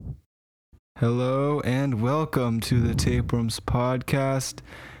Hello and welcome to the Tapeworms podcast.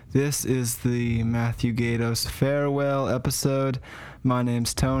 This is the Matthew Gatos farewell episode. My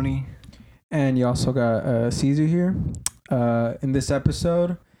name's Tony. And you also got Caesar here. In this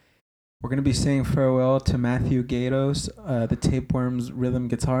episode, we're going to be saying farewell to Matthew Gatos, the Tapeworms rhythm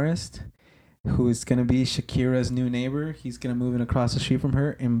guitarist, who is going to be Shakira's new neighbor. He's going to move in across the street from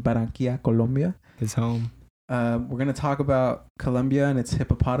her in Barranquilla, Colombia. His home. We're going to talk about Colombia and its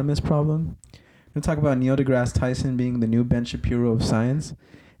hippopotamus problem. We're going to talk about Neil deGrasse Tyson being the new Ben Shapiro of science,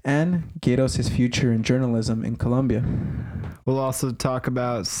 and Gatos' future in journalism in Colombia. We'll also talk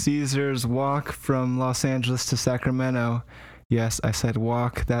about Caesar's walk from Los Angeles to Sacramento. Yes, I said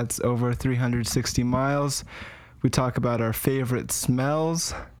walk. That's over 360 miles. We talk about our favorite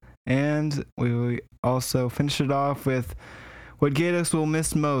smells, and we will also finish it off with what Gatos will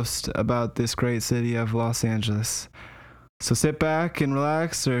miss most about this great city of Los Angeles. So sit back and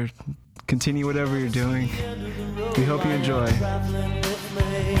relax, or continue whatever you're doing. We hope you enjoy.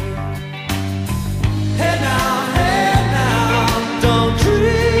 Hey now, don't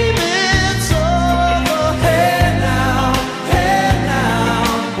dream it's over. Hey now,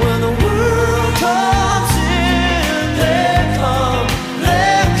 when the world comes in, they come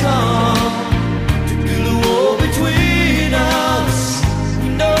to build a wall between us.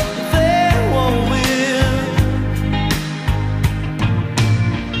 No, they won't win.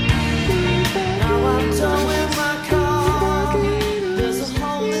 Now I'm towing my car. There's a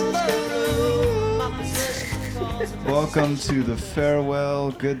hole in the roof. My possessions cause Welcome to the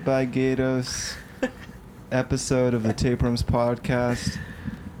farewell Goodbye Gatos episode of the Tapeworms podcast.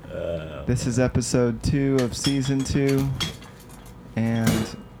 This is episode 2 of season 2,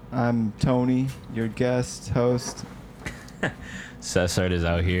 and I'm Tony, your guest host. Cesar is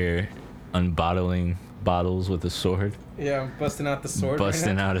out here unbottling bottles with a sword. Yeah, I'm busting out the sword.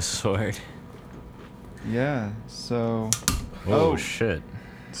 Busting out a sword. Yeah, so Oh, shit.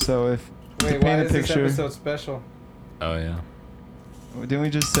 so if to Wait, why paint a is this picture, episode special? Oh, yeah. didn't we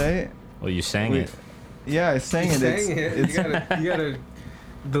just say it? Well, you sang We- it. Yeah, I sang it. It's You gotta.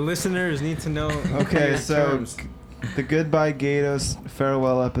 The listeners need to know. Okay, your so terms. the Goodbye Gatos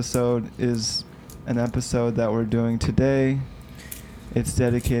farewell episode is an episode that we're doing today. It's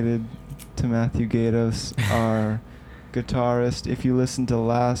dedicated to Matthew Gatos, our guitarist. If you listened to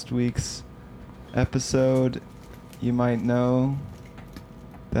last week's episode, you might know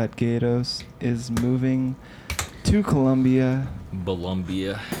that Gatos is moving to Colombia.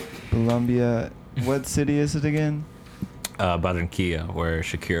 Colombia. What city is it again? Barranquilla, where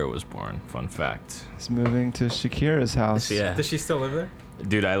Shakira was born. Fun fact. He's moving to Shakira's house. Yeah. Does she still live there?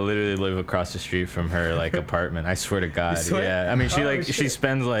 Dude, I literally live across the street from her apartment. I swear to God. swear? Yeah. I mean, she Oh, she shit.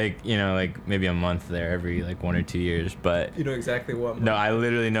 spends maybe a month there every 1 or 2 years, but You know exactly what. no, I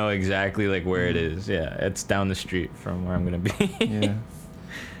literally know exactly where it is. Yeah, it's down the street from where I'm gonna be. Yeah.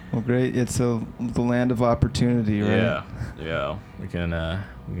 Well, great. It's the land of opportunity, right? Yeah. We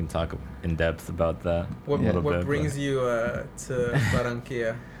can talk in depth about that. What a little what bit, brings you to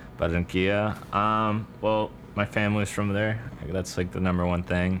Barranquilla? Barranquilla. Well, my family's from there. That's the number one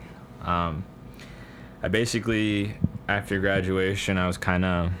thing. I basically, after graduation, I was kind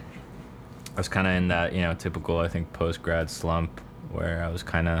of in that typical, I think, post grad slump where I was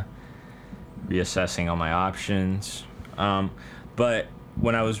kind of reassessing all my options. But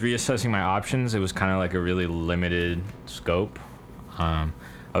when I was reassessing my options, it was kind of like a really limited scope. I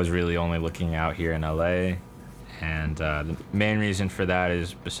was really only looking out here in LA, and the main reason for that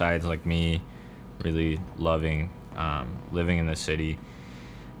is, besides me really loving living in the city,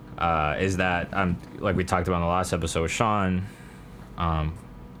 is that like we talked about in the last episode with Sean,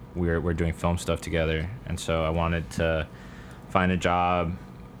 we're doing film stuff together, and so I wanted to find a job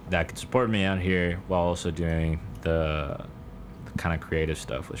that could support me out here while also doing the kind of creative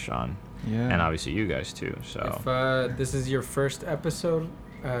stuff with Sean. Yeah. And obviously you guys too. So If this is your first episode,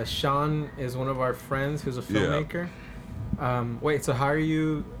 Sean is one of our friends who's a filmmaker. Wait, so how are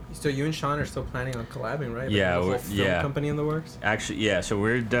you? So you and Sean are still planning on collabing, right? Yeah, Like, a whole we're- film yeah. company in the works. actually, yeah. So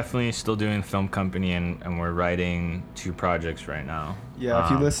we're definitely still doing film company, and we're writing 2 projects right now. Yeah,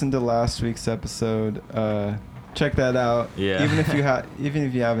 if you listened to last week's episode, check that out. Yeah. Even if you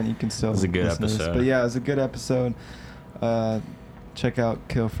haven't, you can still. It was a good listen to this. episode. But yeah, it was a good episode. Check out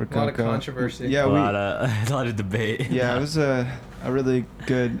Kill for A lot of Coco. controversy. Yeah, a lot of debate. yeah, it was a really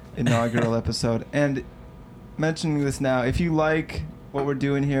good inaugural episode. And mentioning this now, if you like what we're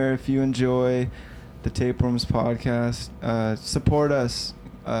doing here, if you enjoy the Tapeworms podcast, support us.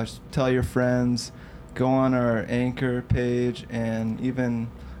 Tell your friends. Go on our Anchor page, and even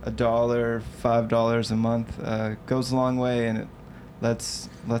 $1, $5 a month goes a long way, and it lets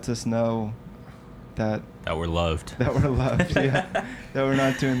us know that we're loved. that we're loved. Yeah, that we're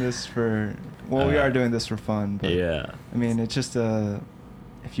not doing this for. Well, we are doing this for fun, but Yeah. I mean, it's just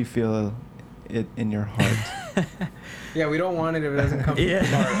if you feel it in your heart. Yeah, we don't want it if it doesn't come from Yeah.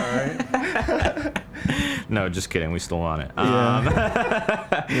 the heart, all right? No, just kidding. We still want it.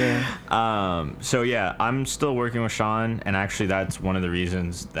 Yeah. So yeah, I'm still working with Sean, and actually that's one of the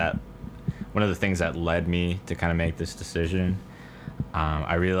things that led me to kind of make this decision.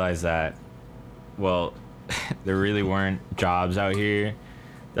 I realized that, well, there really weren't jobs out here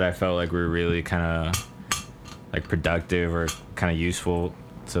that I felt like were really kind of like productive or kind of useful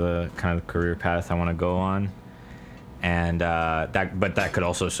to the kind of career path I want to go on, and that could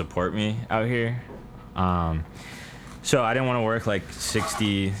also support me out here. So I didn't want to work like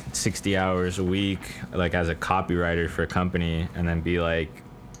 60 hours a week, like as a copywriter for a company, and then be like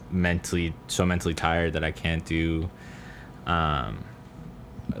mentally tired that I can't do the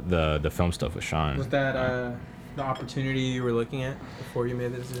film stuff with Sean. Was that the opportunity you were looking at before you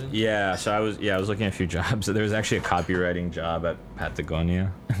made the decision? Yeah, so I was looking at a few jobs. There was actually a copywriting job at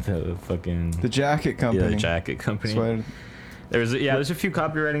Patagonia, The jacket company. Yeah, the jacket company. That's why There's a few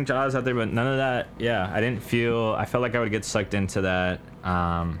copywriting jobs out there, but none of that. Yeah, I felt like I would get sucked into that,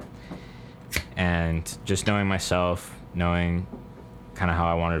 and just knowing myself, knowing kind of how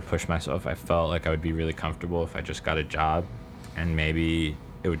I wanted to push myself, I felt like I would be really comfortable if I just got a job, and maybe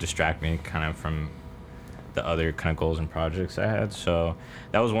it would distract me kind of from the other kind of goals and projects I had. So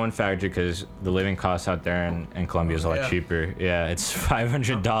that was one factor, because the living costs out there in Colombia is a lot cheaper. Yeah, it's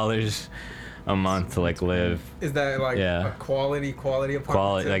 $500 a month to like live. Is that like a quality apartment?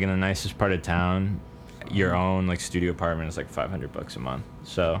 Quality, like in the nicest part of town, your own like studio apartment is like $500 a month.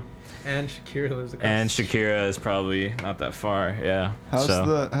 So. And Shakira lives across. And Shakira is probably not that far. Yeah.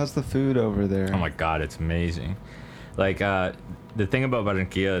 how's the food over there? Oh my God, it's amazing. Like the thing about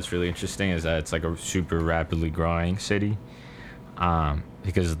Barranquilla that's really interesting is that it's like a super rapidly growing city.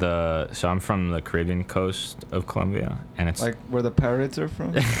 Because so I'm from the Caribbean coast of Colombia, and it's like where the pirates are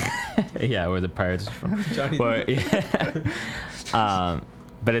from. yeah, where the pirates are from. Johnny But, yeah.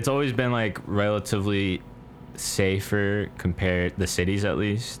 But it's always been like relatively safer compared the cities, at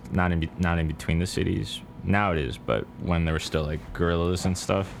least not in between the cities. Now it is, but when there were still like gorillas and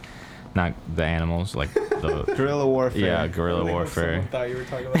stuff, not the animals, like the Guerrilla warfare. yeah, guerrilla Someone warfare. thought you were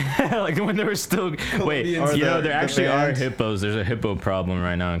talking about. Like when there were still wait, Or there actually are band. hippos. There's a hippo problem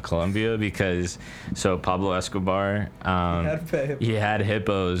right now in Colombia because Pablo Escobar he had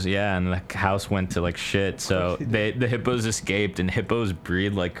hippos, yeah, and the house went to like shit. So the hippos escaped, and hippos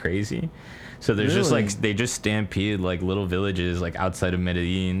breed like crazy. So there's just Really? like they just stampede like little villages like outside of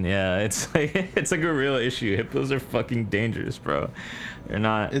Medellin. Yeah, it's like a real issue. Hippos are fucking dangerous, bro. They're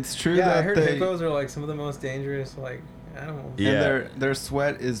not. It's true Yeah, that I heard they, hippos are like some of the most dangerous like animals. Yeah. and their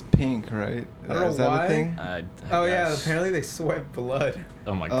sweat is pink, right? I don't know Is that why. a thing? I Oh yeah, guess. apparently they sweat blood.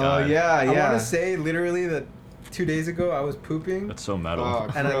 Oh my Oh god. yeah, I yeah. want to say literally that 2 days ago I was pooping That's so metal. Oh,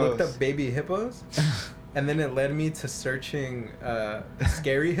 and I looked gross. up baby hippos. And then it led me to searching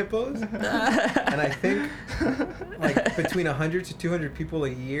scary hippos. And I think like between 100 to 200 people a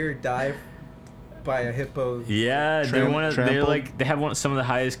year die by a hippo. Yeah, they're Trampled? they have some of the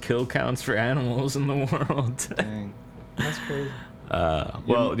highest kill counts for animals in the world. Dang. That's crazy.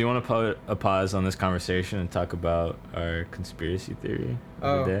 Well, do you want to put a pause on this conversation and talk about our conspiracy theory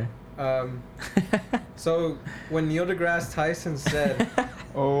of the day? So when Neil deGrasse Tyson said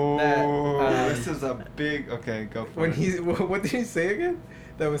Oh, That, this is a big. Okay, go for when it. he what did he say again?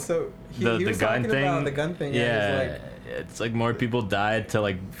 That was so he The was gun talking thing. about the gun thing. Yeah, it was like it's like more people died to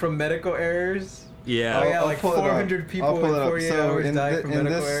like from medical errors. yeah. Oh, yeah, like pull it up. 400 people I'll pull in it up. 48 So hours in died thi- from in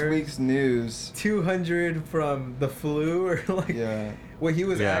medical this errors. week's news. 200 from the flu or like Yeah. what he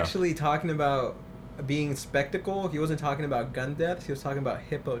was Yeah. actually talking about being spectacle. He wasn't talking about gun deaths. He was talking about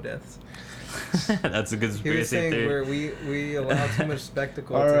hippo deaths. That's a He was conspiracy saying theory. where we allow too much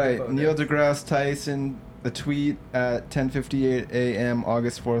spectacle. All to right, hippo Neil deaths. deGrasse Tyson, the tweet at 10:58 a.m.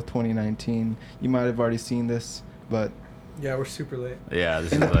 August 4th, 2019. You might have already seen this, but Yeah, we're super late. Yeah,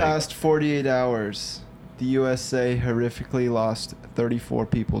 this in is the like past 48 hours, the USA horrifically lost 34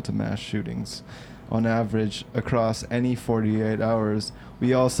 people to mass shootings. On average, across any 48 hours,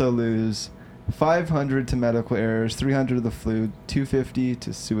 we also lose 500 to medical errors, 300 to the flu, 250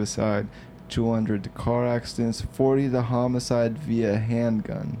 to suicide, 200 to car accidents, 40 to homicide via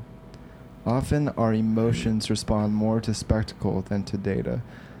handgun. Often our emotions respond more to spectacle than to data.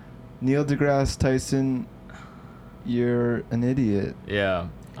 Neil deGrasse Tyson, you're an idiot. yeah.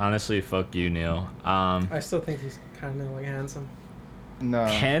 Honestly, fuck you, Neil. I still think he's kind of like handsome. No.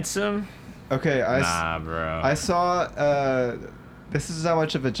 Handsome? Okay, Nah, bro. I saw this is how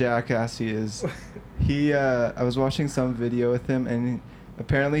much of a jackass he is. I was watching some video with him, and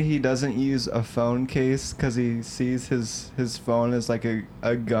apparently he doesn't use a phone case because he sees his phone as like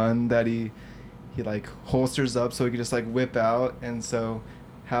a gun that he like holsters up so he can just like whip out, and so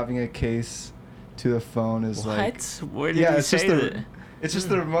having a case to the phone is like Where did you it's say just that? it's just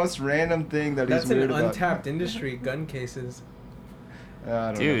the most random thing that That's he's an weird about. untapped industry, gun cases. I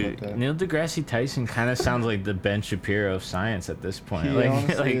don't know Dude, about that. Neil deGrasse Tyson kind of sounds like the Ben Shapiro of science at this point. He like,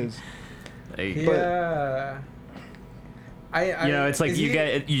 honestly like, is. like, Yeah. you know, it's like is you he- get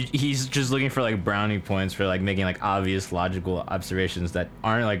it, he's just looking for like brownie points for like making like obvious logical observations that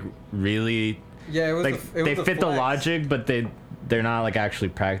aren't like really Yeah, it was like it was they the fit the flex. logic, but they're not like actually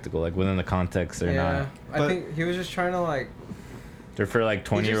practical. Like within the context, they're Yeah, not. I But- think he was just trying to like. They're for like He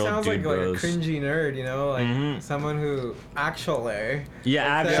just 20-year-old sounds dude like a bros. cringy nerd, you know, like Mhm. someone who actually. Yeah,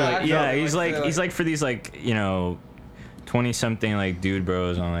 Like, actually, yeah, yeah. I He's feel like like- he's like for these like 20-something like dude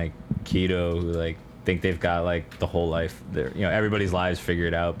bros on like keto who like think they've got like the whole life. They're everybody's lives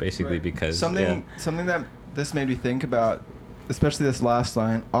figured out basically Right. because Something that this made me think about, especially this last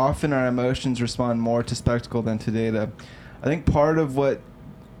line. Often our emotions respond more to spectacle than to data. I think part of what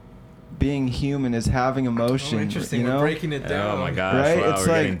being human is having emotion. Oh, interesting. You We're know, breaking it down. Oh my gosh! Right? Wow, It's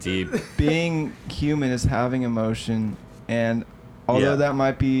we're like- getting deep. being human is having emotion, and although Yeah. that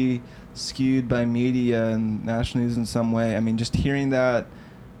might be skewed by media and national news in some way, I mean, just hearing that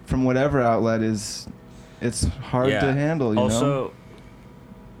from whatever outlet it's hard to handle. You know? also,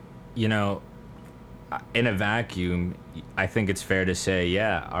 in a vacuum, I think it's fair to say,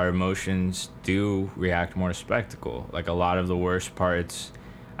 yeah, our emotions do react more to spectacle. Like a lot of the worst parts,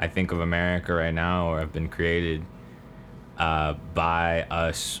 I think, of America right now or have been created by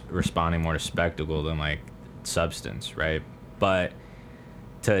us responding more to spectacle than like substance, right? But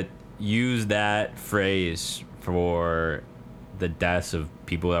to use that phrase for the deaths of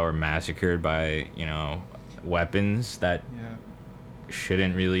people that were massacred by, weapons that Yeah.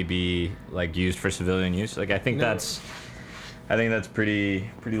 shouldn't really be like used for civilian use. Like I think No. that's pretty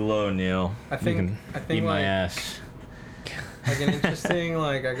low, Neil. I think- you can I think, eat my like- ass. Like an interesting,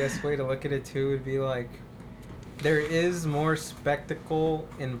 like I guess way to look at it too would be like, there is more spectacle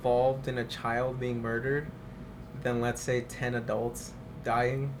involved in a child being murdered than let's say 10 adults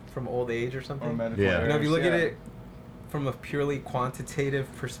dying from old age or Or something. medical Yeah. You know, if you look at errors, it from a purely quantitative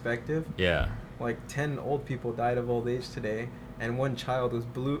perspective, Yeah. like 10 old people died of old age today, and one child was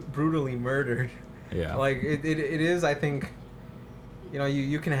brutally murdered. Yeah. Like it is, I think,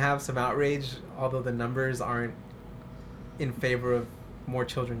 you can have some outrage, although the numbers aren't in favor of more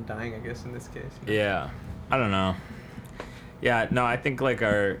children dying, I guess, in this case. you know? Yeah. I don't know. Yeah, no, I think like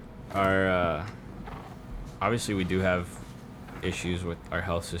our obviously we do have issues with our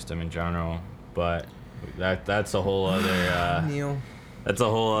health system in general, but that's a whole other Neil, that's a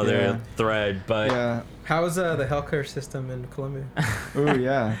whole other Yeah. thread, but Yeah. how's the healthcare system in Colombia? Ooh,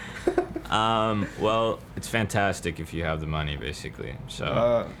 yeah. well, it's fantastic if you have the money basically.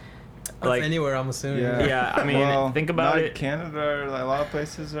 So Like anywhere, I'm assuming. yeah. Yeah, I mean, Well, think about not it. Canada, a lot of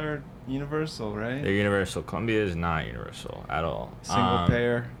places are universal, right? They're universal. Colombia is not universal at all. Single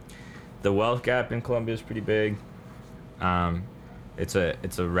payer. The wealth gap in Colombia is pretty big. It's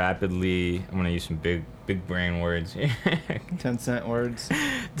a rapidly. I'm gonna use some big brain words. 10-cent words.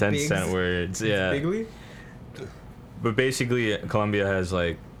 10-cent Bigs? words. It's Yeah. bigly? But basically, Colombia has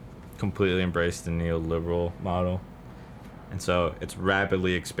like completely embraced the neoliberal model, and so it's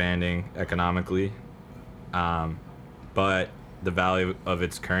rapidly expanding economically. But the value of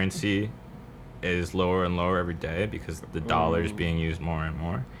its currency is lower and lower every day because the dollar is Ooh. being used more and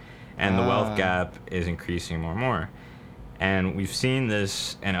more, and the wealth Ah. gap is increasing more and more. And we've seen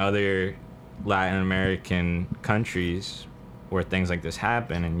this in other Latin American countries where things like this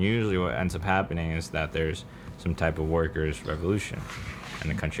happen, and usually what ends up happening is that there's some type of workers' revolution, and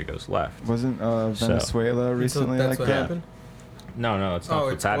the country goes left. Wasn't So- Venezuela recently so like that's what that? happened? No, it's not Oh,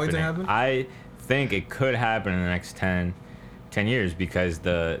 what's it's going to happening. happen? I think it could happen in the next 10 years because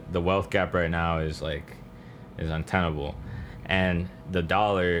the wealth gap right now is untenable. And the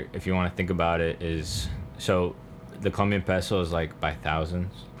dollar, if you want to think about it, is so the Colombian peso is like by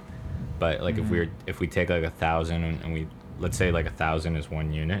thousands. But like if we take like 1,000 and we let's say like 1,000 is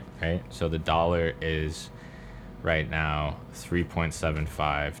 1 unit, right? So the dollar is right now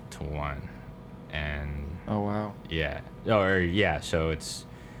 3.75 to 1. And Oh wow. yeah. So it's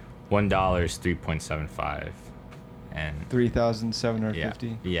 $1 is 3.75, and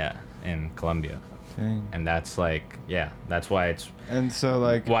 3,750. yeah, in Colombia, Dang. and that's like that's why it's And so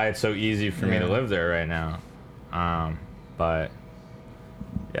like so easy for me to Yeah. live there right now. But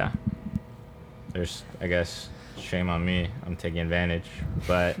yeah, there's I guess shame on me. I'm taking advantage.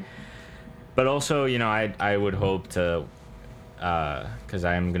 But also, you know, I would hope to, because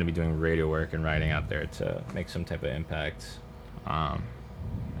I am going to be doing radio work and writing out there to make some type of impact. And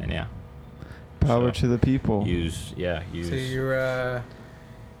yeah. Power So, to the people. Use. So you're,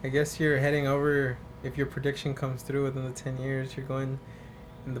 I guess you're heading over. If your prediction comes through within the 10 years, you're going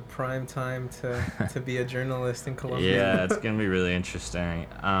in the prime time to be a journalist in Colombia. Yeah, it's gonna be really interesting.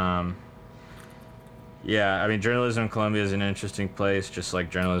 Yeah, I mean, journalism in Colombia is an interesting place, just like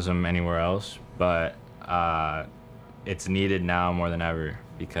journalism anywhere else. But it's needed now more than ever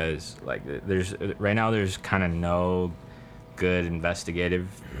because, like, there's kind of no good investigative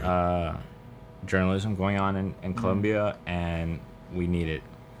journalism going on in Colombia, and we need it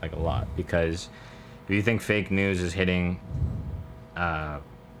like a lot because if you think fake news is hitting the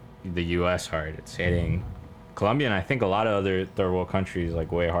U.S. hard, it's hitting Colombia, and I think a lot of other third world countries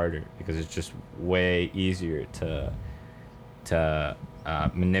like way harder because it's just way easier to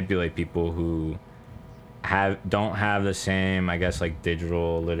manipulate people who don't have the same, I guess, like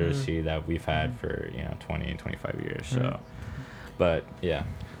digital literacy that we've had for 20 and 25 years. So, but yeah.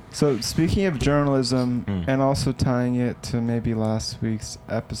 So speaking of journalism Mm. and also tying it to maybe last week's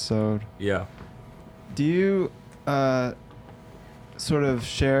episode, Yeah. do you sort of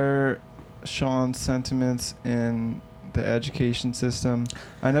share Sean's sentiments in the education system?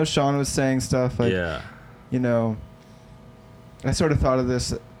 I know Sean was saying stuff like, yeah. you know, I sort of thought of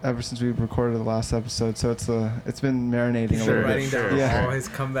this ever since we recorded the last episode, so it's been marinating a Sure, little writing bit. down Yeah. all his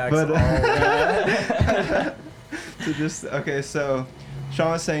comebacks. But so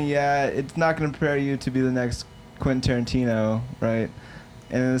Sean was saying, yeah, it's not going to prepare you to be the next Quentin Tarantino, right?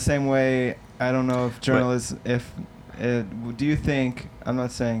 And in the same way, I don't know if journalists, do you think, I'm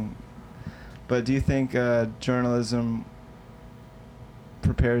not saying, but do you think journalism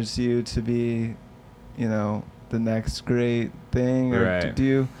prepares you to be, the next great thing? Or Right. do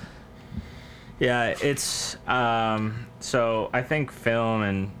you? Yeah, it's so I think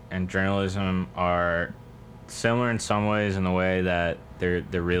film and journalism are similar in some ways in the way that they're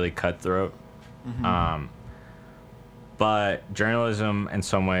really cutthroat. Mm-hmm. But journalism in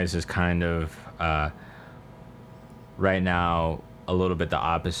some ways is kind of right now a little bit the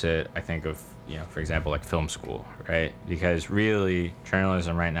opposite, I think, of, for example, like film school, right? Because really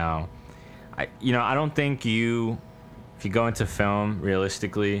journalism right now, I don't think if you go into film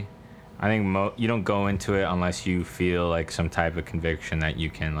realistically, I think you don't go into it unless you feel like some type of conviction that you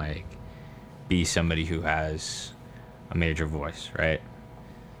can like be somebody who has a major voice, right?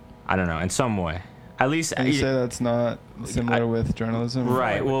 I don't know, in some way. At least And you say that's not similar with journalism?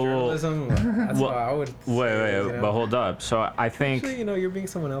 Right. Well, journalism, that's well, how I would. wait, but hold up. So I think. Actually, you're being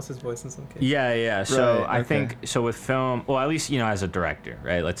someone else's voice in some cases. Yeah. So Right, I okay. think so with film. Well, at least as a director,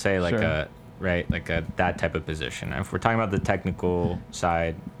 right? Let's say like Sure. that type of position. If we're talking about the technical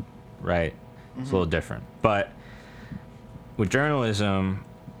side, right, it's a little different. But with journalism,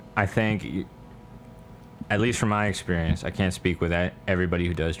 I think, at least from my experience, I can't speak with everybody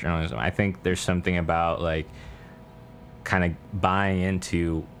who does journalism. I think there's something about like kind of buying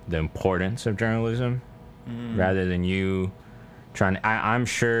into the importance of journalism rather than you trying to, I'm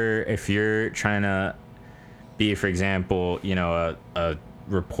sure if you're trying to be, for example, a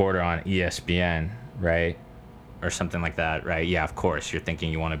reporter on ESPN, right? Or something like that, right? Yeah, of course, you're thinking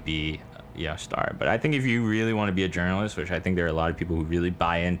you want to be a star. But I think if you really want to be a journalist, which I think there are a lot of people who really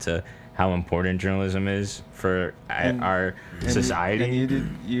buy into how important journalism is for our society.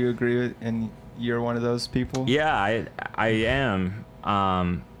 And you agree with, and you're one of those people? Yeah, I am.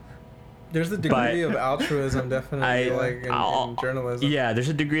 There's a degree of altruism, definitely, in journalism. Yeah, there's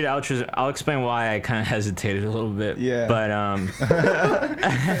a degree to altruism. I'll explain why I kind of hesitated a little bit. Yeah. But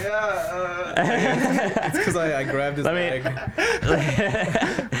It's because I grabbed his leg.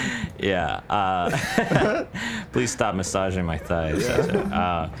 Yeah. Please stop massaging my thighs.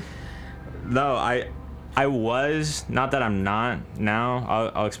 No, I was, not that I'm not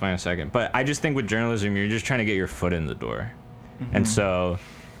now. I'll explain in a second. But I just think with journalism, you're just trying to get your foot in the door. Mm-hmm. And so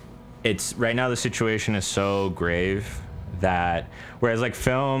it's right now the situation is so grave that whereas like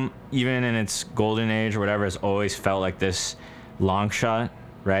film, even in its golden age or whatever, has always felt like this long shot,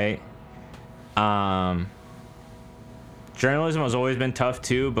 right? Journalism has always been tough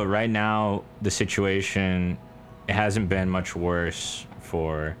too, but right now the situation, it hasn't been much worse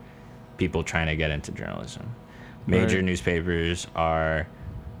for people trying to get into journalism. Major Right. newspapers are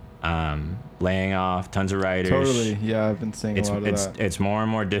laying off tons of writers. Totally. Yeah, I've been seeing a lot of that. It's more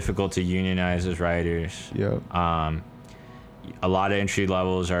and more difficult to unionize as writers. Yep. A lot of entry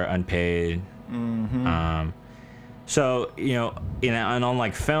levels are unpaid. Mm-hmm. So, and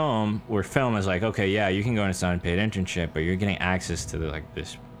unlike film, where film is like, okay, yeah, you can go into some unpaid internship, but you're getting access to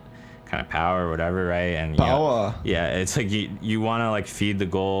this kind of power or whatever, right? And Power. yeah, it's like you want to like feed the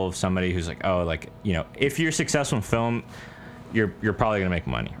goal of somebody who's like, oh, like, if you're successful in film, you're probably gonna make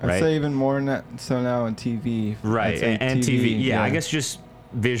money, right? I'd say even more so now in TV. Right, I'd say and TV. Yeah, I guess just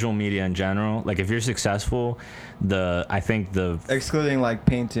visual media in general. Like if you're successful, I think the excluding like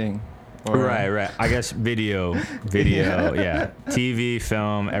painting. Or, right. I guess video, yeah. TV,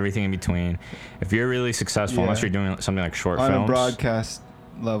 film, everything in between. If you're really successful, unless you're doing something like short on films. a broadcast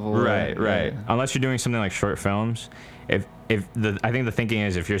level. Right. Yeah. Unless you're doing something like short films, I think the thinking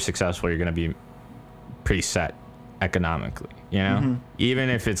is if you're successful, you're gonna be pretty set economically. Even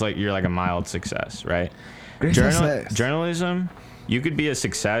if it's like you're like a mild success, right? Journalism. You could be a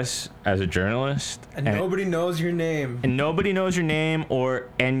success as a journalist, and nobody knows your name. And nobody knows your name,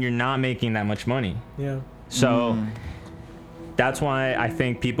 and you're not making that much money. Yeah. So that's why I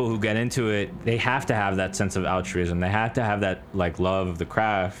think people who get into it, they have to have that sense of altruism. They have to have that like love of the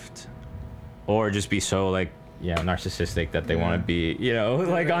craft, or just be so like narcissistic that they want to be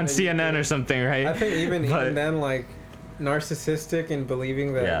like on CNN or something, right? I think even then, like narcissistic and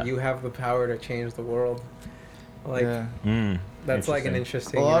believing that you have the power to change the world. Like that's like an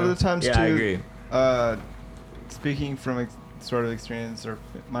interesting. A lot of the times too. I agree. Speaking from sort of experience, or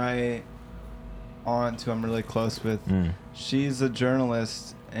my aunt, who I'm really close with, she's a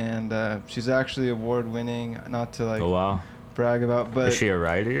journalist, and she's actually award-winning. Not to like brag about, but is she a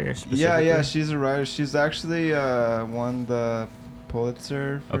writer? Yeah, she's a writer. She's actually won the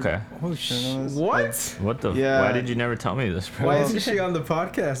Pulitzer. Oh journalist. What? What the? Yeah. Why did you never tell me this, bro? Why isn't she on the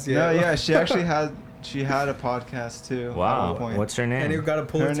podcast yet? No, yeah, she actually had. She had a podcast too. Wow. At one point. What's her name? And you got a Her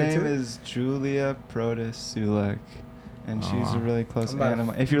Pulitzer name too? is Julia Protis Sulek, and she's a really close I'm about-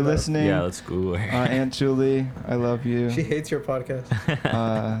 animal. If you're listening, Yeah, let's Google her. Aunt Julie, I love you. She hates your podcast.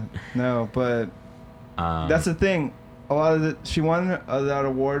 No, but that's the thing. A lot of she won that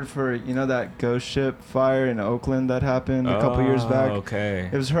award for that ghost ship fire in Oakland that happened a couple years back. Okay.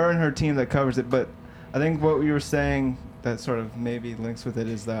 It was her and her team that covers it. But I think what you were saying that sort of maybe links with it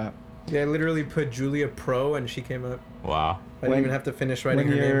is that. Yeah, I literally put Julia Pro and she came up. Wow. I didn't even have to finish writing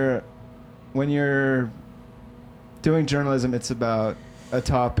her name. When you're doing journalism, it's about a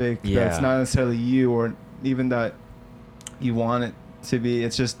topic that's not necessarily you or even that you want it to be.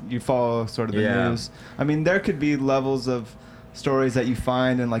 It's just you follow sort of the news. I mean, there could be levels of stories that you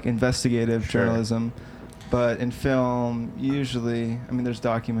find in like investigative journalism, but in film, usually, I mean, there's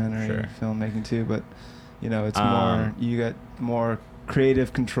documentary filmmaking too, but it's more, you get more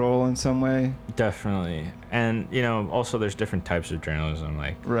creative control in some way. Definitely. And also there's different types of journalism,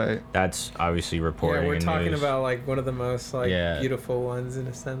 like that's obviously reporting. Yeah, we're and talking news. about like one of the most like beautiful ones in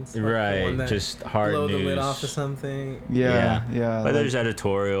a sense, like right? the one that just hard blow news. the lid off of something. Yeah. But like, there's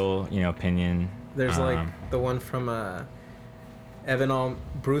editorial opinion. There's like the one from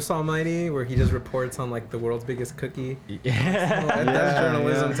Bruce Almighty, where he just reports on like the world's biggest cookie. That's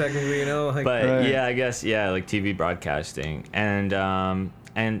journalism technically, like. But I guess like TV broadcasting, and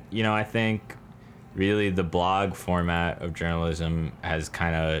I think really the blog format of journalism is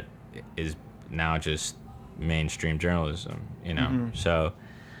now just mainstream journalism, So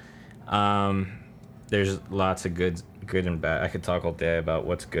there's lots of good and bad. I could talk all day about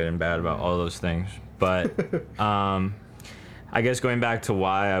what's good and bad about all those things, but I guess going back to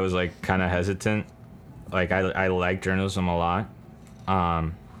why I was like kind of hesitant, like I like journalism a lot.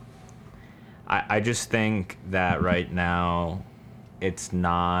 I just think that right now it's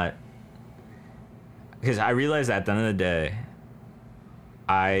not, because I realized that at the end of the day,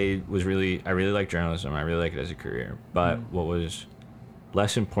 I really like journalism. I really like it as a career. But what was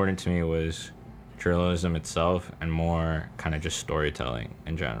less important to me was journalism itself and more kind of just storytelling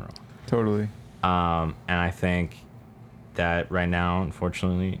in general. Totally. And I think that right now,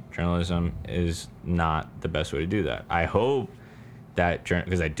 unfortunately, journalism is not the best way to do that. I hope that,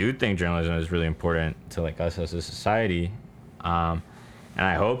 because I do think journalism is really important to like us as a society, and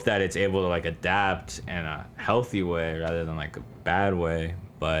I hope that it's able to like adapt in a healthy way rather than like a bad way.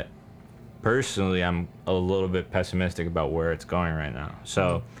 But personally, I'm a little bit pessimistic about where it's going right now.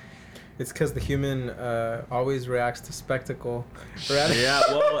 So. It's because the human always reacts to spectacle. Yeah,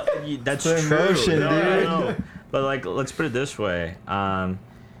 well, that's true. Emotion, dude. No. But like, let's put it this way: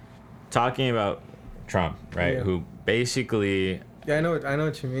 talking about Trump, right? Yeah. Who basically, I know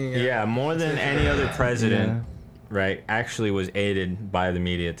what you mean. Yeah, more than any other president, right? Actually, was aided by the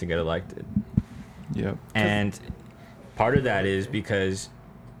media to get elected. Yep. And part of that is because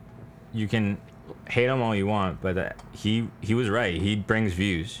you can hate him all you want, but he was right. He brings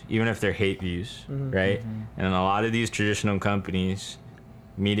views, even if they're hate views, Mhm. right? And a lot of these traditional companies,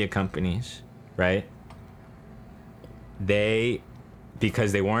 media companies, right?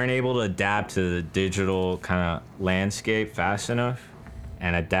 Because they weren't able to adapt to the digital kind of landscape fast enough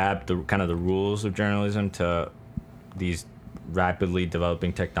and adapt the kind of the rules of journalism to these rapidly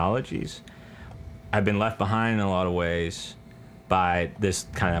developing technologies, I've been left behind in a lot of ways by this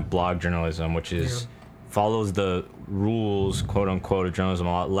kind of blog journalism, which is follows the rules, quote unquote, of journalism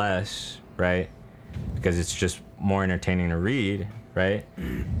a lot less, right? Because it's just more entertaining to read, right?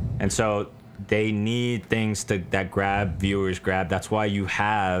 And so they need things that grab viewers. That's why you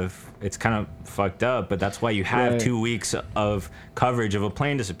have, it's kind of fucked up, but that's why you have Right. 2 weeks of coverage of a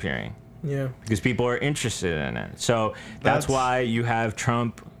plane disappearing. Yeah. Because people are interested in it. So that's That's- why you have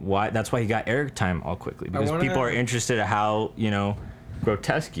Trump. That's why he got airtime all quickly. Because wanna- people are interested in how,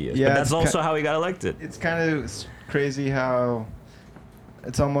 grotesque he is. Yeah, but that's it's also how he got elected. It's kind of crazy how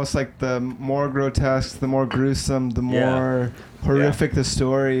it's almost like the more grotesque, the more gruesome, the Yeah. more horrific the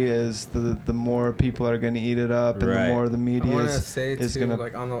story is, the more people are going to eat it up, and Right. the more the I media want to is, say is too, going to.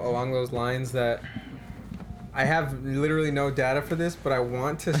 like along those lines, that I have literally no data for this, but I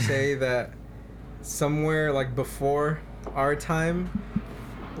want to say that somewhere like before our time,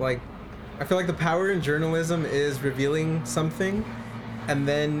 like I feel like the power in journalism is revealing something, and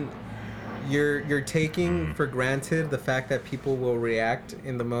then you're taking for granted the fact that people will react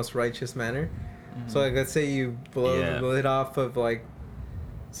in the most righteous manner. So like let's say you blow Yeah. the lid off of like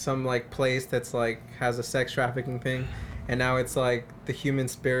some like place that's like has a sex trafficking thing, and now it's like the human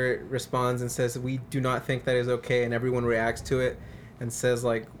spirit responds and says we do not think that is okay, and everyone reacts to it and says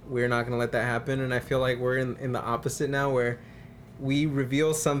like we're not gonna let that happen. And I feel like we're in the opposite now, where we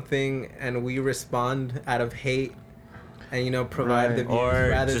reveal something and we respond out of hate and provide Right. the views Or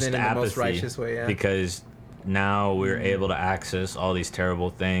rather just than in apathy. the most righteous way. Yeah. Because now we're Mm-hmm. able to access all these terrible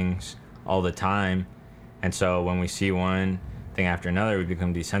things all the time. And so when we see one thing after another, we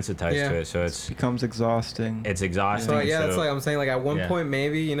become desensitized Yeah. to it. So It it's becomes exhausting. exhausting. So yeah, that's So- like I'm saying. Like at one yeah. point,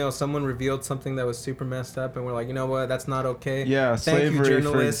 maybe someone revealed something that was super messed up, and we're like, you know what, that's not okay. Yeah, Thank you, slavery, for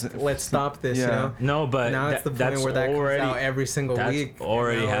journalists. exa- Let's stop this. yeah. No, but Now it's the point that's where that already comes out every single that's week. and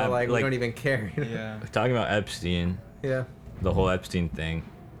already now we're happened. like we Like- don't even care. Yeah. talking about Epstein. Yeah. The whole Epstein thing.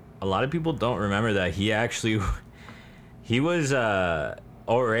 A lot of people don't remember that he was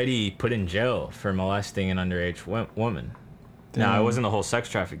already put in jail for molesting an underage woman. Now, it Damn. wasn't the whole sex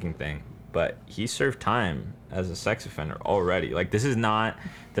trafficking thing, but he served time as a sex offender already. Like, this is not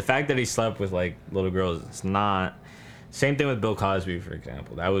the fact that he slept with like little girls. It's not. Same thing with Bill Cosby, for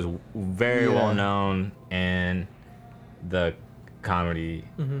example. That was very Yeah. well known in the comedy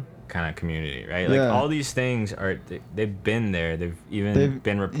Mm-hmm. kind of community, right? Like Yeah. all these things they've been there. They've even They've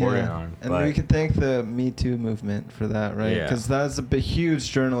been reported yeah. on. And but we can thank the Me Too movement for that, right? Yeah. Because that's a big,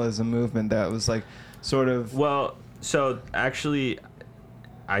 huge journalism movement that was like sort of. well, so actually,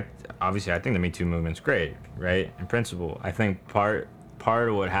 I think the Me Too movement's great, right? In principle, I think part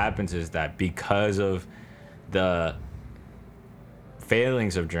of what happens is that because of the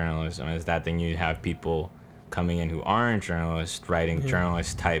failings of journalism is that then you have people coming in who aren't journalists writing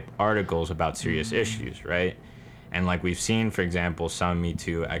journalist type articles about serious issues, right? And like we've seen, for example, some Me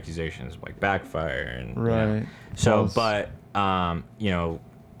Too accusations like backfire and you know. Right. So, False. but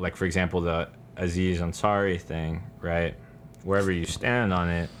like for example, the Aziz Ansari thing, right? Wherever you stand on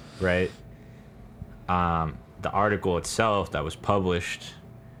it, right? The article itself that was published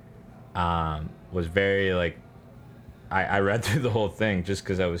was very like I read through the whole thing just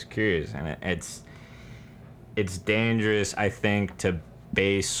because I was curious, and it's dangerous, I think, to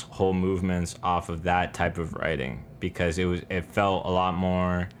base whole movements off of that type of writing because it felt a lot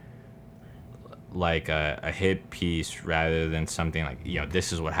more like a hit piece rather than something like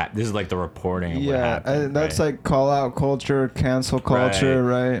this is what happened. This is like the reporting of what Yeah, happened. and that's right? like call out culture, cancel culture,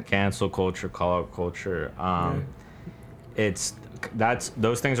 right? Cancel culture, call out culture.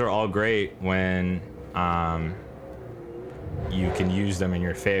 Those things are all great when you can use them in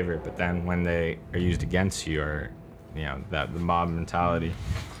your favor, but then when they are used against you, or that the mob mentality.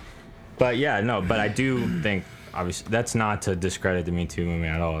 But but I do think obviously that's not to discredit the Me Too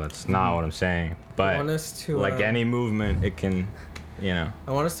movement at all. That's not what I'm saying. But want us to, like any movement, it can, I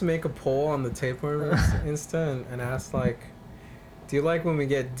want us to make a poll on the Tapeworm Insta and ask like, do you like when we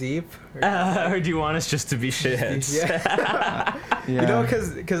get deep? or do you want us just to be shitheads? Yeah. Yeah.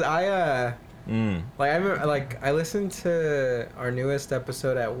 Cause I like I remember, like I listened to our newest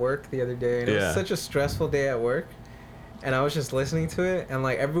episode at work the other day, and it Yeah. was such a stressful day at work. and I was just listening to it, and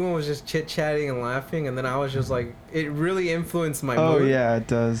like everyone was just chit chatting and laughing, and then I was just like, it really influenced my Oh mood. yeah, it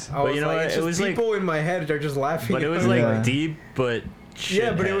does. I was you know like, what? it's It just was like- people in my head are just laughing. But it was at me. like Yeah. deep, but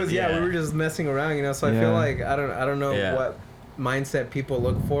Yeah, but it was shithead, we were just messing around, you know. So I Yeah. feel like I don't know Yeah. what mindset people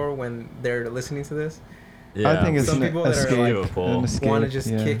look for when they're listening to this. I think it's Some an people that are escape. like- An escape, Want to just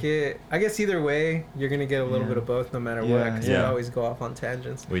yeah. kick it. I guess either way, you're gonna get a little Yeah. bit of both, no matter Yeah, what. Because yeah. we always go off on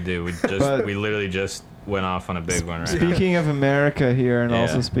tangents. We do. But- We literally just went off on a big one right now. Speaking of America here, and Yeah.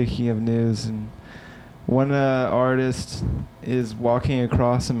 also speaking of news, and one artist is walking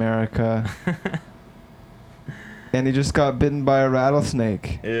across America, and he just got bitten by a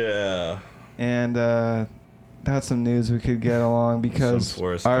rattlesnake. Yeah. And that's some news we could get along because Some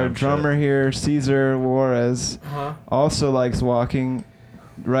Forrest our Gump drummer shit. here, Cesar Juarez, Huh? also likes walking.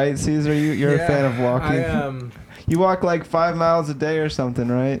 Right, Cesar? You're a fan of walking. You walk like 5 miles a day or something,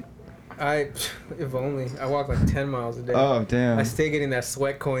 right? If only I walk like 10 miles a day. Oh, damn. I stay getting that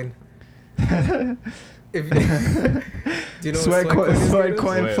sweat coin. If, do you know Sweat what coin, is, sweat Gatos?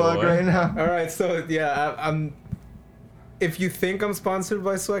 coin Wait, plug what? right now. All right, so yeah, I'm. If you think I'm sponsored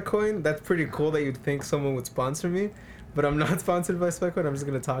by Sweatcoin, that's pretty cool that you'd think someone would sponsor me, but I'm not sponsored by Sweatcoin. I'm just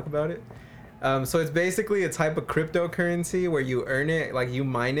gonna talk about it. So it's basically a type of cryptocurrency where you earn it, like you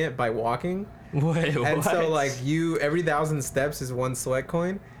mine it by walking, Wait, what? and so like you every 1,000 steps is one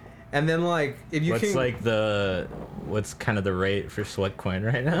Sweatcoin, and then like if you what's can. like what's kind of the rate for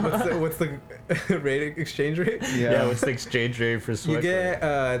Sweatcoin right now? What's the rate exchange rate? Yeah, what's the exchange rate for Sweatcoin? You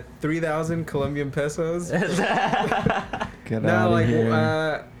get 3,000 Colombian pesos. Get No, out of like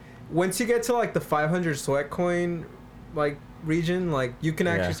here. once you get to like the 500 sweat coin like region, like you can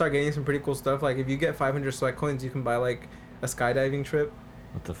actually Yeah. start getting some pretty cool stuff. Like if you get 500 sweat coins, you can buy like a skydiving trip.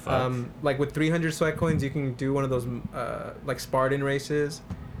 What the fuck? Like with 300 sweat coins, you can do one of those like Spartan races.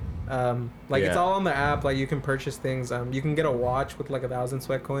 Like it's Yeah. all on the app. Like you can purchase things. You can get a watch with like 1,000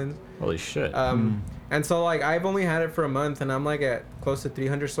 sweat coins. Holy shit. And so like I've only had it for a month, and I'm like at close to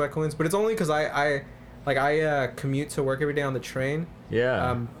 300 sweat coins. But it's only because I commute to work every day on the train.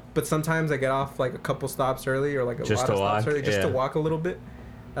 yeah. But sometimes I get off like a couple stops early, or like a Just lot to of stops walk? early, just to Yeah. walk a little bit.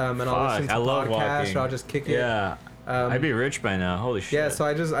 And I'll listen Fuck, to I love podcasts, walking. or I'll just kick it. Yeah. I'd be rich by now. Holy shit. Yeah, so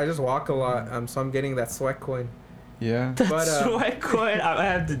I just walk a lot. So I'm getting that sweat coin. Yeah. That's but, Sweatcoin. I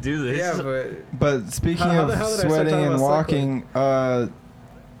have to do this. Yeah, but But speaking How of the hell did I start sweating talking and about walking,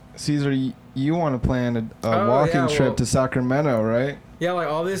 Caesar, you want to plan a Oh, walking yeah, trip well- to Sacramento, right? yeah, like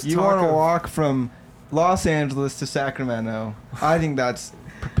all this You talk want to of- walk from Los Angeles to Sacramento. I think that's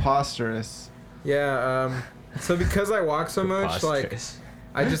preposterous. Yeah, so because I walk so much, like Preposterous.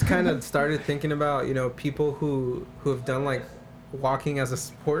 I just kind of started thinking about, you know, people who have done like walking as a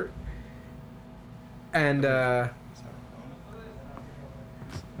sport. And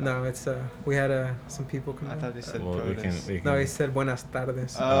no, it's we had some people come. I in. thought they said Well, we can. No, he said buenas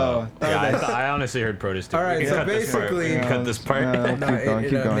tardes. Oh, Yeah, I honestly heard produce too. All right, We can so cut this part. basically- We can cut this part. No, no, keep going, it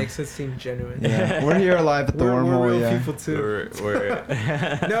keep going. makes it seem genuine. Yeah, we're here live at the We're wormhole. real Yeah. people too.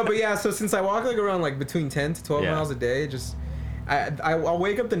 we're No, but yeah, so since I walk like around like between 10 to 12 Yeah. miles a day, just I'll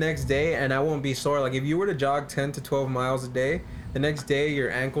wake up the next day and I won't be sore. Like if you were to jog 10 to 12 miles a day, the next day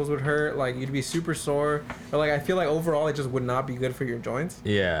your ankles would hurt, like you'd be super sore. Or like I feel like overall it just would not be good for your joints.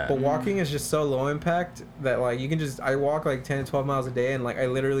 yeah. But walking is just so low impact that like you can just I walk like 10 to 12 miles a day and like I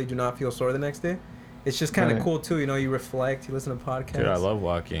literally do not feel sore the next day. It's just kind of Right. cool too, you know, you reflect, you listen to podcasts. Dude, I love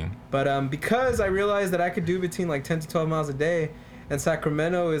walking. But because I realized that I could do between like 10 to 12 miles a day, and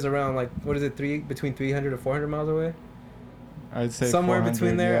Sacramento is around like what is it, between 300 to 400 miles away, I'd say somewhere 400,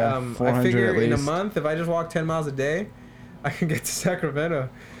 between there. Yeah, I 400 figure at in a least. month, if I just walk 10 miles a day, I can get to Sacramento.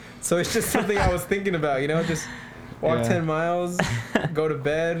 So it's just something I was thinking about, you know, just walk Yeah. 10 miles, go to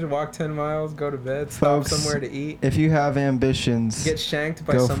bed, walk 10 miles, go to bed, stop Folks, somewhere to eat, If you have ambitions, get shanked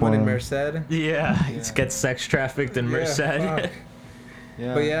by Go someone for in 'em. Merced. Yeah, Yeah. it's get sex trafficked in Yeah, Merced. fuck.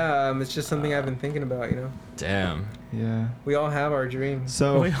 yeah, But yeah, it's just something I've been thinking about, you know. Damn. yeah. We all have our dreams.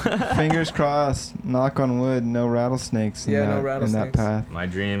 So fingers crossed, knock on wood, no rattlesnakes in, Yeah, no that, in that rattlesnakes. path. My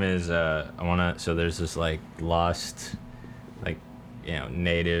dream is I wanna. So there's this like lost, like, you know,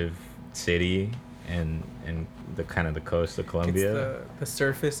 native city in the kind of the coast of Colombia. It's the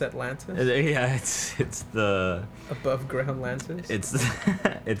surface Atlantis, Yeah, it's the above ground Atlantis.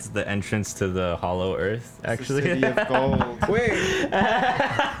 it's the entrance to the Hollow Earth actually. City of gold. Wait,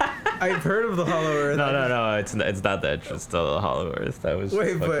 I've heard of the Hollow Earth. No, it's not the entrance to the Hollow Earth. I was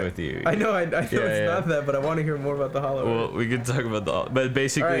Wait, fucking but with you. I know it's Yeah. not that, but I want to hear more about the Hollow Well, Earth. we could talk about but All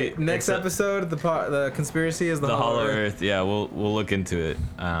basically right, next it's episode, the conspiracy is the Hollow Earth. Yeah, we'll look into it.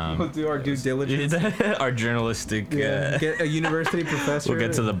 We'll do our due diligence. Our journalistic. Yeah, get a university professor. We'll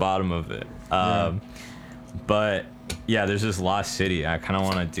get to the bottom of it. But Yeah, there's this Lost City. I kind of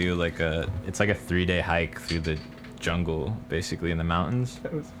want to do like it's like a 3-day hike through the jungle, basically in the mountains.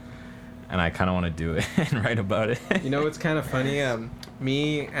 And I kind of want to do it and write about it. You know what's kind of funny?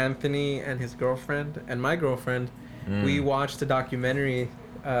 Me, Anthony, and his girlfriend, and my girlfriend, we watched a documentary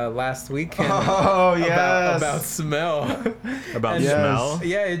last weekend Oh yes. about smell. About And- Yes. smell.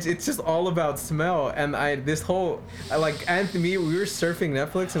 Yeah, it's just all about smell. And like Anthony, we were surfing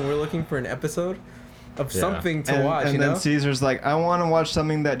Netflix and we're looking for an episode of Yeah. something to and, watch. and you then know, Caesar's like, I want to watch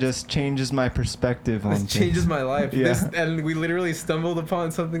something that just changes my perspective on this things. changes my life. Yeah. And we literally stumbled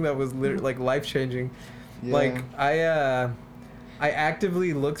upon something that was like life changing. Yeah. Like I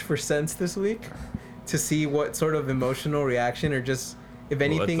actively looked for scents this week to see what sort of emotional reaction or just if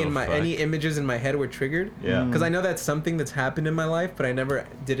anything the in my fuck? any images in my head were triggered. Yeah. Because I know that's something that's happened in my life, but I never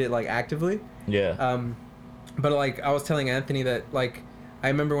did it like actively. Yeah. But like I was telling Anthony that like I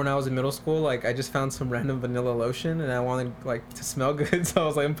remember when I was in middle school, like I just found some random vanilla lotion and I wanted like to smell good, so I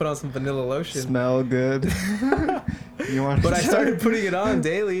was like, I'm put on some vanilla lotion. Smell good. You want? But I started putting it on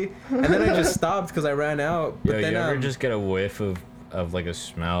daily, and then I just stopped because I ran out. But Yo, then you ever just get a whiff of like a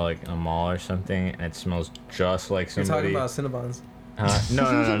smell like a mall or something, and it smells just like you're somebody. talking about Cinnabons.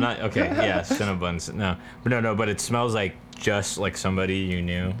 No, not okay. Yeah, Cinnabons. No, but it smells like just like somebody you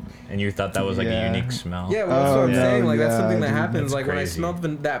knew, and you thought that was like Yeah. a unique smell. Yeah, well, that's Oh, what I'm no, saying. Like that's yeah, something that dude, happens. that's Like when I crazy. smelled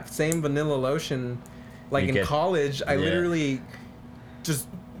that same vanilla lotion, like You in get- college, I yeah. literally just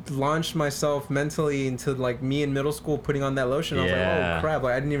launched myself mentally into like me in middle school putting on that lotion. I was like, Yeah. oh crap!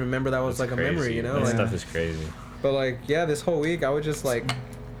 Like I didn't even remember that was That's like a memory, crazy. you know? That Like, stuff is crazy. but like yeah, this whole week I would just like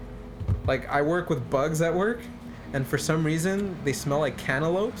I work with bugs at work, and for some reason they smell like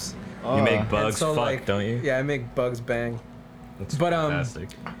cantaloupes. Oh. You make And bugs so, fuck, like, don't you? Yeah, I make bugs bang. That's but, fantastic.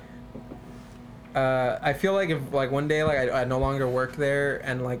 I feel like if like one day like I no longer work there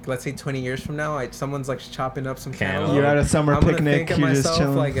and like let's say 20 years from now someone's like chopping up some Cantaloupe. cantaloupe. You're at a summer I'm gonna picnic. think of You're just myself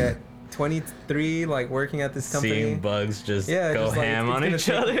chilling. like at 23 like working at this company. Seeing bugs just Yeah, go just, like, ham it's on gonna each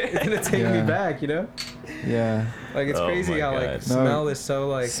take- other. It's gonna take Yeah. me back, you know? Yeah. Like it's Oh crazy my how like God. smell is so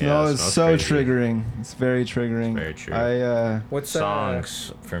like Smell it is smells so crazy. triggering. It's very triggering. Very true. what's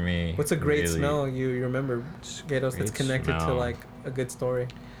Songs for me. what's a great really- smell you remember, Gatos, that's Great connected to smell. like a good story?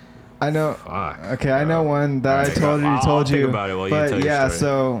 I know. Fuck. Okay, I know one that I Alright, told you. I'll Told think you. about it while you but tell your yeah, story.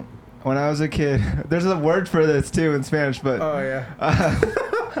 so when I was a kid, there's a word for this too in Spanish, but Oh yeah.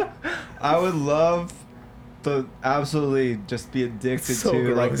 I would love to absolutely just be addicted So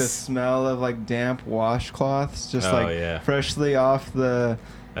to like the gross. smell of like damp washcloths, just Oh, like yeah. freshly off the.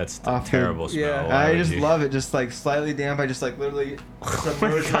 That's a Off the- terrible smell. Yeah. Why I would just you- love it, just like slightly damp. I just like literally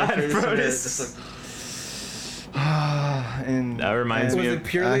submerge my God, face in it, Brodus. just like. And That reminds and me Was of- it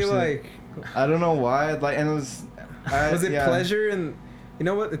purely actually, like I don't know why, like, and it was. was it yeah. pleasure and you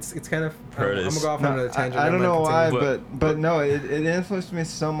know what? It's kind of I'm gonna Curtis. go off No, on another tangent. I don't Never know mind, why, continue. but no, it influenced me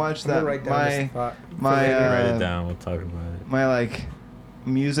so much I'm gonna that write down this my thought for my, later. Write uh, it down. We'll talk about it. my like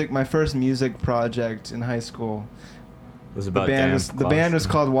music, my first music project in high school. It was The about band damn was the band was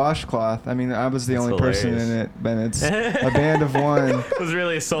called Washcloth. I mean, I was the That's only person in hilarious. it, but it's a band of one. It was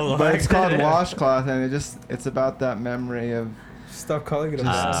really a solo. But it's act. called Washcloth, and it's about that memory of. Stop calling it a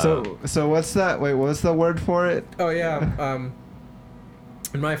Just- mess. So what's that? Wait, what's the word for it? Oh yeah.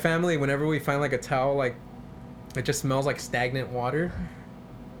 In my family, whenever we find like a towel like it just smells like stagnant water,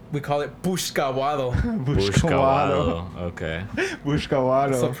 we call it bushkawado. Bushkawado. Okay.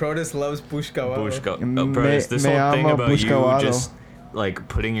 Bushkawado. So Protus loves bushkawado. Bushka. Me- Oh, bro, is this me whole thing amo about Bushkawado. you just like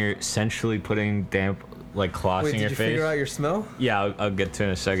essentially putting damp, like cloths Wait, in did your you face? figure out your smell? Yeah, I'll get to it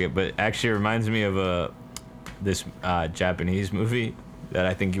in a second. But actually, it reminds me of this Japanese movie that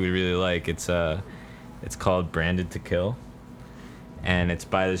I think you would really like. It's called Branded to Kill, and it's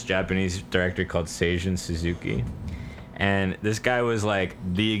by this Japanese director called Seijun Suzuki. And this guy was like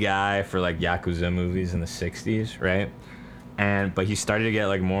the guy for like Yakuza movies in the 60s, right? But he started to get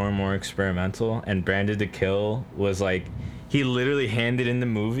like more and more experimental, and Branded to Kill was like, he literally handed in the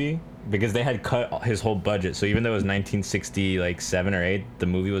movie because they had cut his whole budget. So even though it was 1960, like 7 or 8, the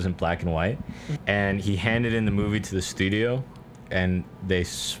movie was in black and white, and he handed in the movie to the studio, and they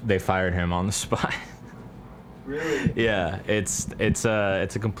fired him on the spot. Really? Yeah, it's a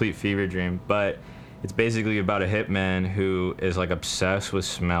complete fever dream, but it's basically about a hitman who is like obsessed with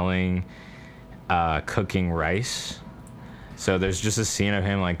smelling cooking rice. So there's just a scene of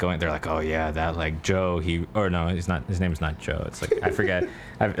him like going, they're like, oh yeah, that like Joe, he's not, his name's not Joe, it's like, I forget,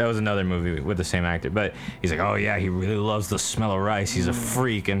 that was another movie with the same actor, but he's like, oh yeah, he really loves the smell of rice, he's a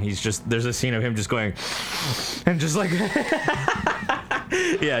freak, and there's a scene of him just going, and just like,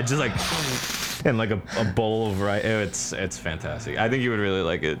 yeah, just like, and like a bowl of rice. It's fantastic. I think you would really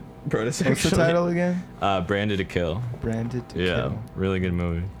like it, Protus. What's the actually. title again? Branded to Kill. Branded to Yeah, Kill. really good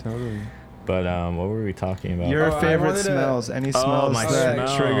movie. Totally. But what were we talking about? Your Oh, I favorite wanted to- smells? Any Oh, smells my that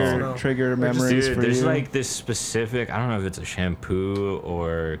smell. trigger Or just- memories Dude, for there's you? like this specific. I don't know if it's a shampoo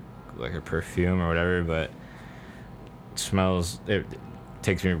or like a perfume or whatever, but it smells. It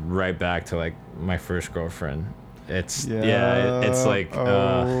takes me right back to like my first girlfriend. It's it's like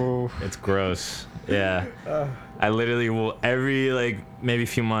it's gross. Yeah. I literally will every like maybe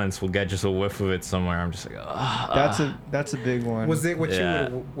few months will get just a whiff of it somewhere. I'm just like, that's a big one. Was it what Yeah.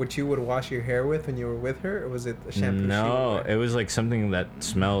 you would wash your hair with when you were with her, or was it the shampoo? she no, would it was like something that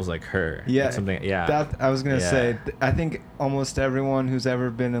smells like her. Yeah, Like something. Yeah. That I was gonna Yeah. say. I think almost everyone who's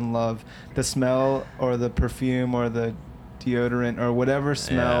ever been in love, the smell or the perfume or the deodorant or whatever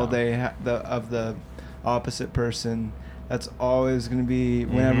smell Yeah. of the opposite person, that's always gonna be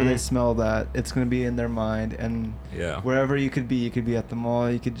whenever they Mhm. smell that, it's gonna be in their mind. And Yeah. wherever you could be at the mall,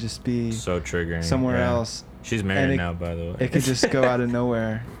 you could just be So triggering. somewhere yeah. else. She's married it- now, by the way. It could just go out of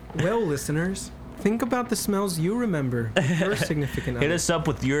nowhere. Well, listeners, think about the smells you remember. Your significant Hit other. us up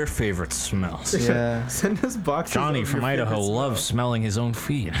with your favorite smells. Yeah, Send us boxes. Johnny of from your Idaho favorite loves smells. smelling his own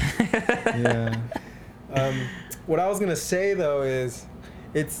feet. yeah. What I was gonna say though is,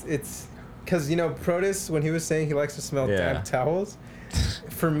 it's because Protus, when he was saying he likes to smell Yeah. damp towels,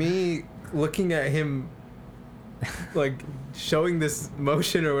 for me, looking at him, like showing this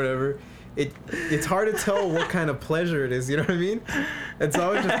motion or whatever, it's hard to tell what kind of pleasure it is. You know what I mean? And so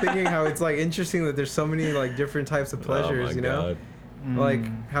I was just thinking how it's like interesting that there's so many like different types of pleasures. Oh my you know. God. Like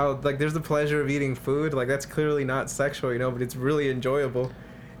Mm. how like there's the pleasure of eating food, like that's clearly not sexual, but it's really enjoyable.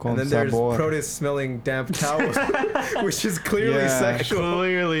 Con And then there's sabor. Protus smelling damp towels, which is clearly Yeah. sexual.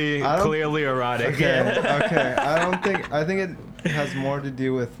 Clearly I don't- erotic. Okay, Yeah. okay. I think it has more to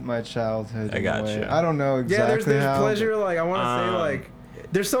do with my childhood. I in a way. gotcha. I don't know exactly there's how. pleasure. Like I want to say like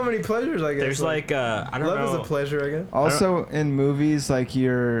there's so many pleasures. I guess There's like I don't love know. is a pleasure. I guess. Also, in movies, like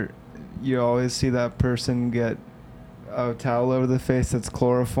you always see that person get a towel over the face that's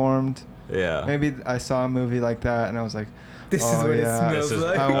chloroformed. Yeah. Maybe I saw a movie like that, and I was like, This is oh, what yeah. it This smells is-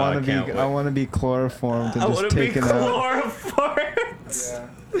 like. I Oh, want I to can't be, wait. I want to be chloroformed and I just want to be taken out. chloroformed. Yeah.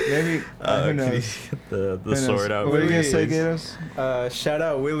 Maybe who Can you knows? get the Who knows? sword out? What are you gonna please? say, Gatos? Shout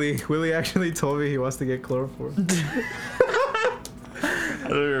out Willie. Willie actually told me he wants to get chloroform. I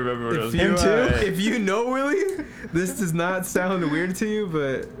don't even remember what it was. Him too? If you know Willie, this does not sound weird to you,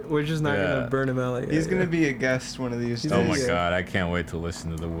 but we're just not Yeah. gonna burn him out like that. He's gonna be a guest one of these days. Oh my Yeah. God, I can't wait to listen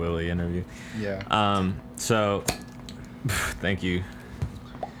to the Willie interview. Yeah. So, thank you.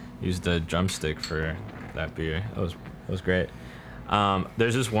 Used the drumstick for that beer. That was great.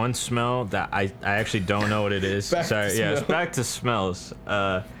 There's this one smell that I actually don't know what it is. Back to Sorry, yeah, it's smell. back to smells.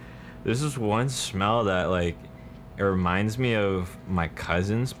 There's this one smell that like it reminds me of my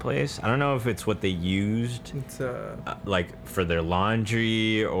cousin's place. I don't know if it's what they used It's like for their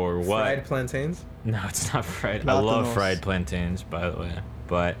laundry or what. fried plantains. No, it's not fried. I love Plátanos. fried plantains, by the way.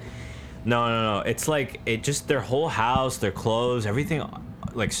 But no. It's like it just their whole house, their clothes, everything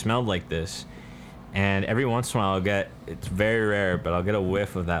like smelled like this. And every once in a while I'll get, it's very rare, but I'll get a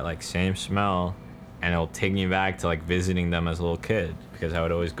whiff of that like same smell and it'll take me back to like visiting them as a little kid because I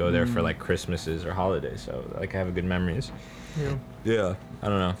would always go there for like Christmases or holidays. So like I have good memories. Yeah. Yeah. I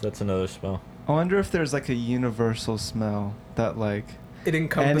don't know. That's another smell. I wonder if there's like a universal smell that like It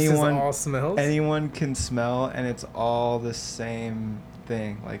encompasses Anyone- all smells. anyone can smell and it's all the same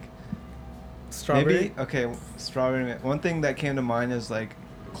thing. Like Strawberry. maybe okay, strawberry. One thing that came to mind is like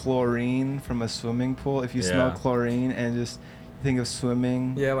chlorine from a swimming pool. If you smell Yeah. chlorine and just think of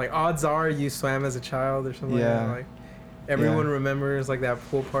swimming. Yeah, like odds are you swam as a child or something Yeah. like that. Like everyone Yeah. remembers like that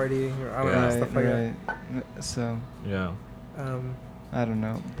pool party or I don't know Yeah. stuff like So Yeah. that. I don't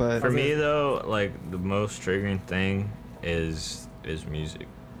know, but For me though, like the most triggering thing is music.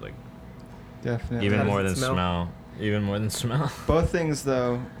 Like definitely. even How does more it than smell? smell. Even more than smell. Both things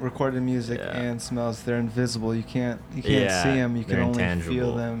though, recorded music Yeah. and smells, they're invisible. You can't Yeah, see them. You can they're only intangible.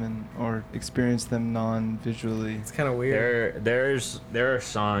 feel them or experience them non-visually. It's kind of weird. There are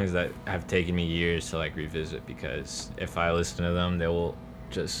songs that have taken me years to like revisit because if I listen to them, they will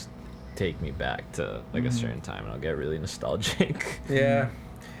just take me back to like a certain time and I'll get really nostalgic. Yeah.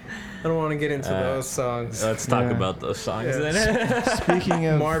 I don't want to get into Uh, those songs. Let's talk Yeah. about those songs Yeah. then. Speaking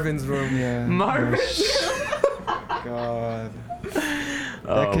of Marvin's Room. yeah, Marvin. God,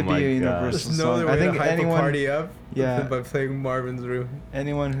 Oh could be my a gosh. universal There's no song. other way I think to hype anyone, a party up Yeah. by playing Marvin's Room.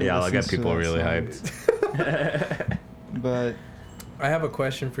 anyone who Yeah, I'll get listens to people that really song- hyped. But I have a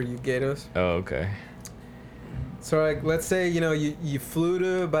question for you, Gatos. Oh, okay. So like, let's say you flew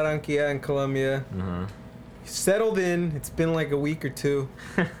to Barranquilla in Colombia, Uh-huh. settled in. It's been like a week or two.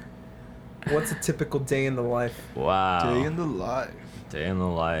 What's a typical day in the life? Wow. Day in the life. Day in the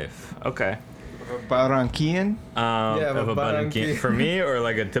life. Okay. Barranquillan? Yeah, of a but Barranquillan. For me, or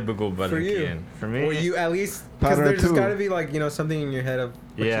like a typical For you. Barranquillan? For me. Or you at least, because Para there's tu. got to be like something in your head of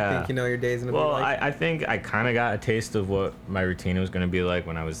what Yeah. you think your day's gonna Well, be like. I think I kind of got a taste of what my routine was going to be like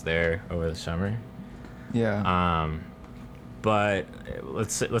when I was there over the summer. Yeah. But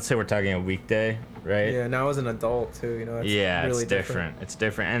let's say we're talking a weekday, right? Yeah, now as an adult too, It's Yeah, really it's different. It's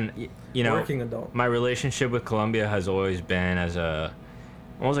different, and Working adult. my relationship with Colombia has always been as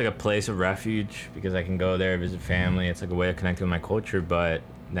almost like a place of refuge, because I can go there, visit family. It's like a way of connecting with my culture, but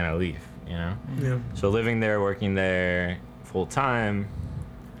then I leave, Yeah. So living there, working there full time,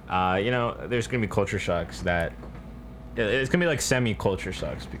 there's gonna be culture shocks that it's gonna be like semi-culture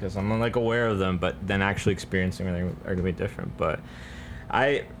shocks, because I'm like aware of them, but then actually experiencing them are gonna be different. But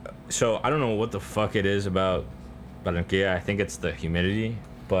I don't know what the fuck it is about Barranquilla. I think it's the humidity,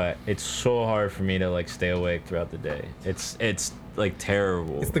 but it's so hard for me to like stay awake throughout the day. It's like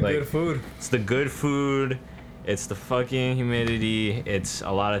terrible. It's the Like, good food. It's the good food. It's the fucking humidity. It's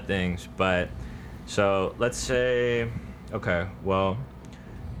a lot of things. But so let's say, okay, well,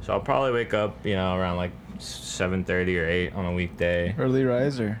 so I'll probably wake up, around like 7:30 or 8 on a weekday. Early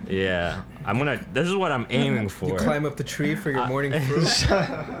riser. Yeah, this is what I'm aiming for. You climb up the tree for your morning fruit.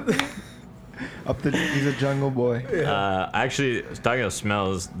 He's a jungle boy. Actually, talking about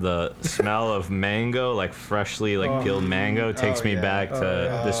smells, the smell of mango, like freshly peeled mango, takes me yeah. back to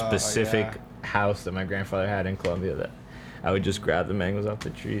the yeah. specific house that my grandfather had in Colombia. That I would just grab the mangoes off the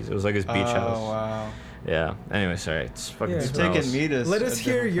trees. It was like his beach house. Oh, wow. Yeah. Anyway, sorry. It's fucking Yeah. You're smells. taking me to Let a us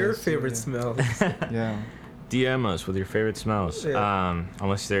hear different your place, favorite yeah. smells. Yeah. DM us with your favorite smells. Yeah.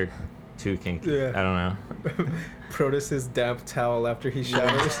 Unless they're too kinky. Yeah. I don't know. Protus's damp towel after he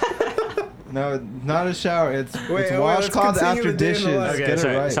showers. No, not a shower. It's Wait, washcloth let's continue after the day in the dishes. life. Okay, Get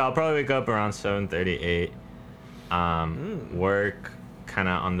sorry. it right. So I'll probably wake up around 7:38. Work kind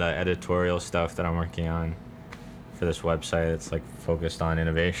of on the editorial stuff that I'm working on for this website. It's like focused on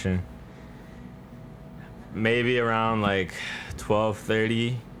innovation. Maybe around like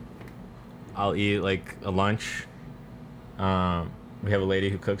 12:30, I'll eat like a lunch. We have a lady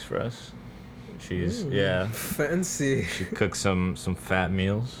who cooks for us. She's Fancy. she cooks some fat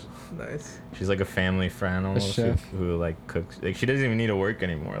meals. Nice. She's like a family friend almost chef. who like cooks. Like she doesn't even need to work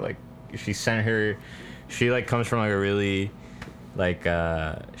anymore. Like she like comes from like a really like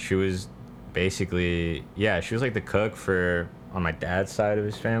she was basically she was like the cook on my dad's side of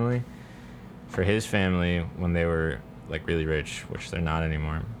his family, for his family when they were like really rich, which they're not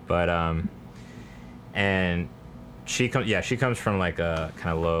anymore. But and she comes from like a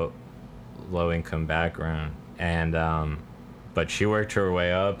kind of low income background, and but she worked her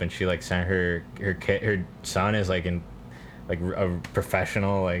way up, and she like sent her son is like in like a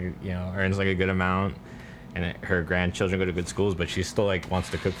professional, like earns like a good amount, and her grandchildren go to good schools, but she still like wants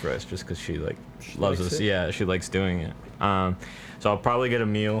to cook for us just because she like loves likes us. it. Yeah, she likes doing it. So I'll probably get a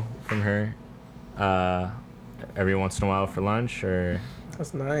meal from her every once in a while for lunch, or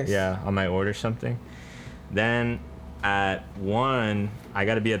That's nice. I might order something. Then at 1, I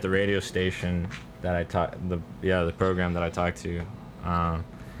got to be at the radio station that the program that I talk to. I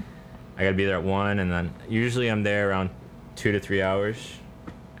got to be there at 1, and then usually I'm there around 2 to 3 hours,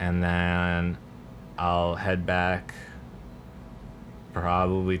 and then I'll head back,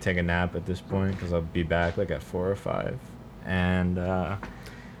 probably take a nap at this point, because I'll be back like at 4 or 5, and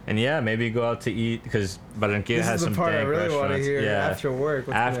maybe go out to eat, because Barranquilla This has is some the part I dank really want to restaurants. hear Yeah. after work.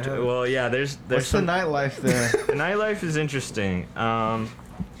 What's gonna happen? Well, yeah, there's What's the some nightlife there? the nightlife is interesting.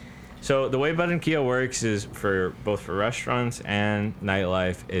 So the way Barranquilla works is for restaurants and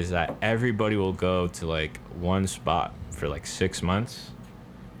nightlife is that everybody will go to like one spot for like 6 months,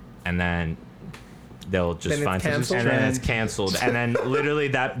 and then they'll just Then it's find canceled? and then it's canceled, and then literally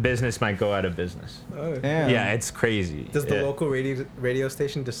that business might go out of business. Oh. Damn. Yeah, it's crazy. Does the Yeah. local radio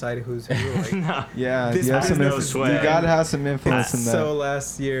station decide who's who? Like, No. Yeah, This you have some business influence. is You swag. gotta have some influence in that. so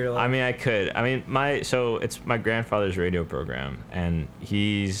last year. Like, I mean, I could. I mean, it's my grandfather's radio program, and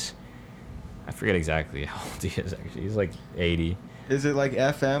I forget exactly how old he is actually. He's like 80. Is it like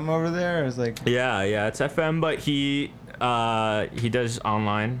FM over there? Or is like Yeah, it's FM, but he does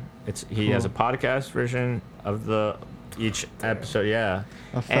online. He has a podcast version of each episode. Yeah,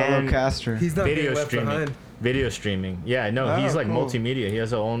 a fellow and caster? he's not video being left streaming. behind. Video streaming. Yeah, no, Oh, he's like cool. multimedia. He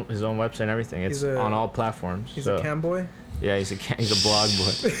has his own website and everything. It's He's on all platforms. He's so. a cam boy. Yeah, he's a blog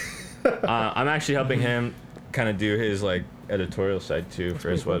boy. I'm actually helping him kind of do his like editorial side too for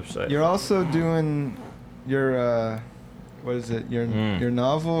his website. You're also doing what is it? Your Mm. your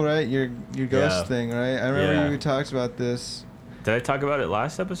novel, right? Your ghost Yeah. thing, right? I remember Yeah. you talked about this. Did I talk about it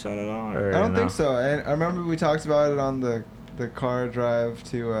last episode at all? Or I don't no? think so. I remember we talked about it on the car drive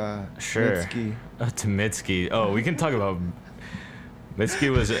to Sure. Mitski. To Mitski. Oh, we can talk about.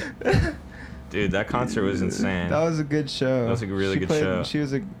 Mitski was. Dude, that concert was insane. That was a good show. That was a really good show. She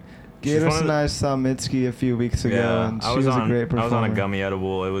was a. She's Gators one of and the- I saw Mitski a few weeks ago, and she I was, was on, a great performer. I was on a gummy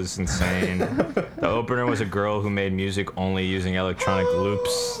edible. It was insane. The opener was a girl who made music only using electronic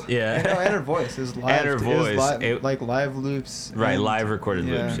loops. Yeah. And, no, and her voice is live. And her it was voice, live, like live loops. Right, and- live recorded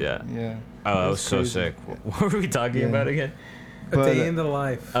loops, yeah. Yeah. Oh, that It was so crazy. sick. What were we talking Yeah. about again? A But, day in the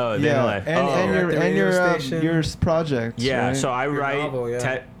life. Oh, Day in the Yeah, Life. and, oh, and your At the and radio your station. your project. yeah. right? So I Your write. novel,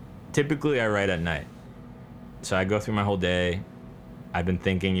 yeah. Typically, I write at night. So I go through my whole day. I've been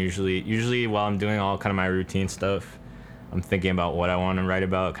thinking usually while I'm doing all kind of my routine stuff, I'm thinking about what I want to write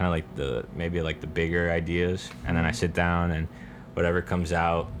about, kind of like maybe the bigger ideas, and then I sit down and whatever comes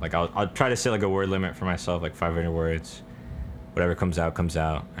out. Like I'll try to set like a word limit for myself, like 500 words. Whatever comes out,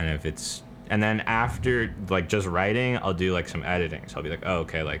 and then after like just writing, I'll do like some editing. So I'll be like, oh,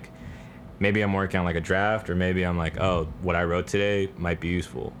 okay, like maybe I'm working on like a draft, or maybe I'm like, oh, what I wrote today might be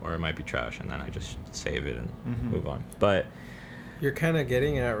useful or it might be trash, and then I just save it and Mhm. move on. But You're kind of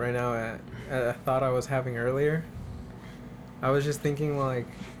getting at right now at a thought I was having earlier. I was just thinking like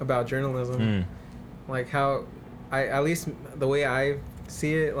about journalism, mm, like how at least the way I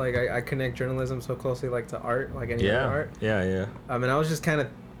see it, like I connect journalism so closely like to art, like any other yeah, art. yeah. I mean, I was just kind of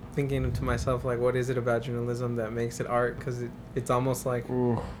thinking to myself like, what is it about journalism that makes it art? Because it's almost like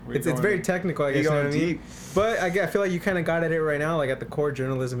Ooh, it's very technical, I guess. You know what I mean? But I feel like you kind of got at it right now. Like at the core,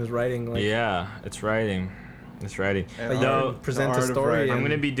 journalism is writing. Like, Yeah, it's writing. It's writing. And like Though, you present the a art of story. writing. I'm and-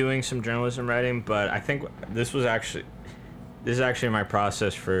 gonna be doing some journalism writing, but I think this is actually my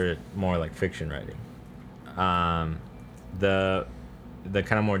process for more like fiction writing. The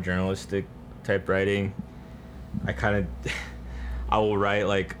kind of more journalistic type writing, I will write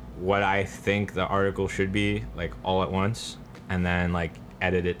like what I think the article should be like all at once, and then like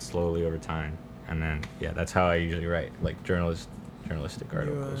edit it slowly over time, and then yeah, that's how I usually write like journalistic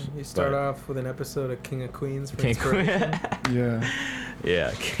articles. You start But- off with an episode of King of Queens for King inspiration. Yeah.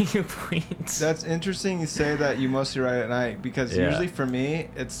 Yeah, King of Queens. That's interesting you say that you mostly write at night, because Yeah. usually for me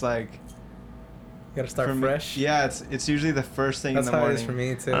it's like You gotta start for me- fresh. yeah, it's usually the first thing That's in the how morning. it is for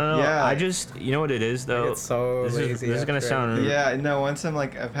me too. I don't know. Yeah. I just, you know what it is I though. get so this lazy. is gonna after sound. everything. Yeah, no, once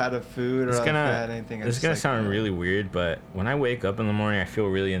I've had a food or It's I've gonna. had anything. This is gonna sound really weird, but when I wake up in the morning, I feel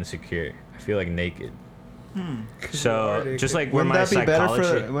really insecure. I feel like naked. So just like where Wouldn't my that be better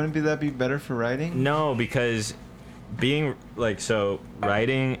psychology. for? Wouldn't that be better for writing? No, because being like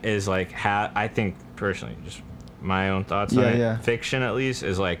writing is like I think personally, just my own thoughts on Yeah, it. yeah. Fiction at least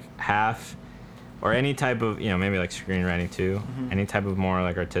is like half, or any type of maybe like screenwriting too. Mm-hmm. Any type of more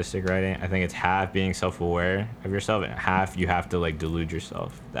like artistic writing. I think it's half being self-aware of yourself, and half you have to like delude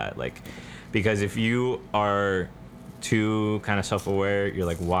yourself that like, because if you are too kind of self-aware, you're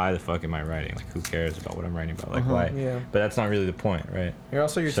like, why the fuck am I writing? Like, who cares about what I'm writing about? Like, Uh-huh. why? Yeah. But that's not really the point, right? You're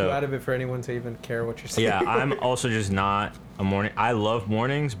too So- out of it for anyone to even care what you're saying. Yeah, I'm also just not a morning. I love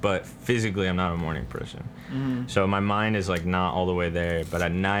mornings, but physically I'm not a morning person. Mm-hmm. So my mind is like not all the way there. But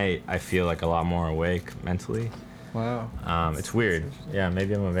at night I feel like a lot more awake mentally. Wow. It's weird. Yeah,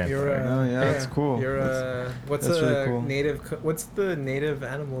 maybe I'm a vampire. You're Oh, yeah, that's cool. You're what's that's a really cool. what's the native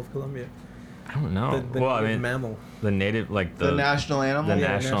animal of Colombia? I don't know. The well, I native mean, mammal. the native like The national animal. the Yeah,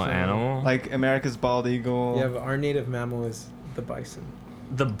 national national animal. Like America's bald eagle. Yeah, but our native mammal is the bison.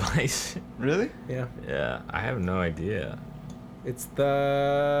 the bison. Really? Yeah. Yeah, I have no idea. It's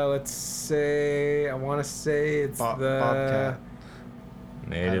the I want to say it's the Bobcat.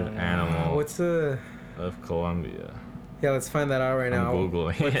 Native don't know. animal What's the of Colombia. Yeah, let's find that out right I'm now.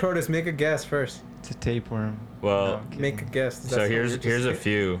 Googling Wait, it. Protus, make a guess first. It's a tapeworm. Well, No, I'm kidding. Make a guess. so That's here's what you're here's a just-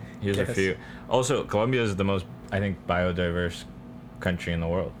 few. Here's a Guess. few. Also, Colombia is the most, I think, biodiverse country in the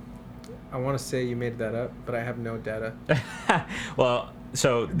world. I want to say you made that up, but I have no data. Well,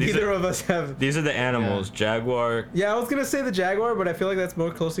 so Neither of us have. these are the animals: jaguar, Yeah, I was gonna say the jaguar, but I feel like that's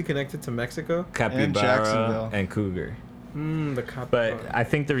more closely connected to Mexico. capybara, Jacksonville. and cougar. The cop. But I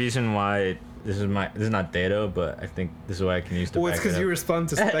think the reason why this is not data, but I think this is what I can use to. Well, it's back it because you up. respond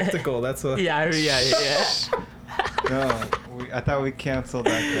to spectacle. That's what. Yeah. No, I thought we canceled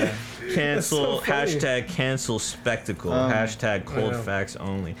that guy. Cancel That's so funny. hashtag cancel spectacle hashtag I cold know. facts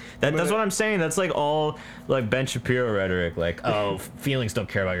only. That's what I'm saying. That's like all like Ben Shapiro rhetoric. Like, oh, feelings don't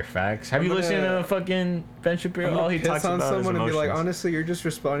care about your facts. Have I'm you listened gonna- to fucking Ben Shapiro? I'm gonna All he piss talks on about someone is and be like, emotions. honestly, you're just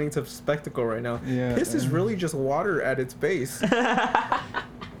responding to spectacle right now. Yeah. Piss is really just water at its base.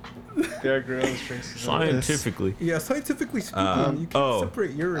 Bear Grylls drinks. Scientifically. Yeah, scientifically speaking, you can't oh.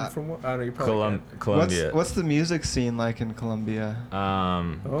 separate urine from what? I don't know. You probably can't. Colombia. What's the music scene like in Colombia?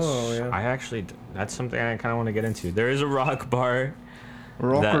 Oh, yeah. I actually, that's something I kind of want to get into. There is a rock bar.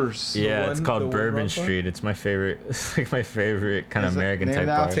 Rockers. Yeah, it's The called one Bourbon rock bar? Street. It's my favorite. It's like my favorite kind of Is it American named type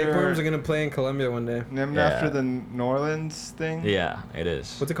bar. after- Tapeworms are gonna play in Colombia one day. Named Yeah. after the New Orleans thing. Yeah, it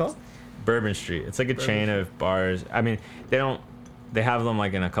is. What's it called? Bourbon Street. It's like a Bourbon chain of bars. I mean, they have them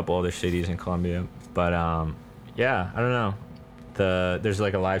like in a couple other cities in Colombia, but yeah, I don't know. There's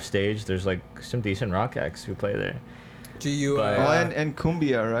like a live stage. There's like some decent rock acts who play there. Do you? But- Oh, and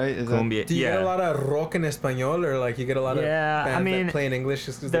cumbia, right? Is that- Cumbia, Do you yeah. get a lot of rock en español, or like you get a lot of Yeah, I bands mean, that play in English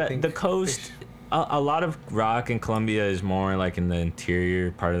just because they think the coast, a lot of rock in Colombia is more like in the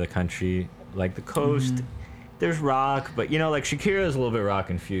interior part of the country. Like the coast, there's rock, but you know, like Shakira is a little bit rock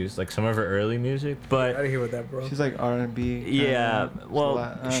infused, like some of her early music. I But didn't hear with that, bro. She's like R&B. yeah,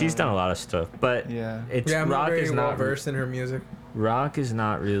 well, she's done a lot of stuff, but Yeah. it's Yeah, I'm not rock very is well not versed in her music. rock is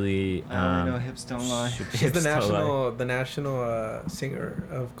not really. I only know hips don't lie. She's the hips don't lie. national singer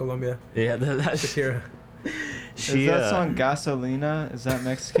of Colombia, Yeah, that's Shakira. she. Is that song Gasolina? Is that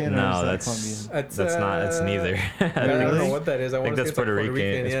Mexican No, or is that that's Colombian? that's not. That's neither. I don't know Really? what that is. I I want think to that's Puerto Rican.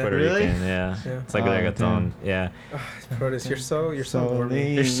 It's yeah. Puerto Really? Rican. Yeah. Yeah. It's like Oh, reggaeton. damn. Yeah. Protus, you're so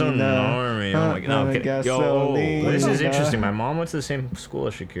normie. You're so normie. Oh my god. No, I'm kidding. Yo, oh, this is interesting. My mom went to the same school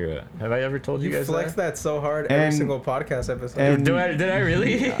as Shakira. Have I ever told you, You guys flex that? that so hard every And- single podcast episode. and- Did I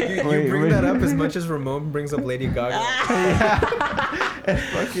really? you Wait, bring wait. that up as much as Ramon brings up Lady Gaga.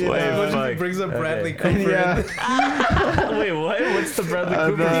 Fucking, Wait, As much as he fuck. brings up Okay. Bradley Cooper. Yeah. Wait, what? What's the Bradley Uh,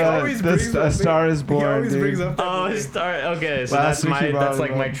 Cooper? He the- always the brings A up- Star Is He Born, always dude. brings up that Oh, movie. Star. Okay, so Last week you brought that's it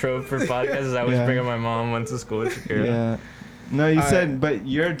like my up. trope for podcasts. Is I always Yeah. bring up my mom went to school with Shakira. Yeah. No, you I- said, but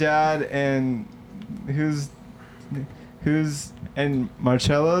your dad and who's and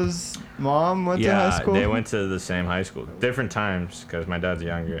Marcello's mom went to high Yeah, school. they went to the same high school. Different times because my dad's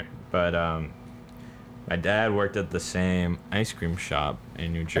younger. But my dad worked at the same ice cream shop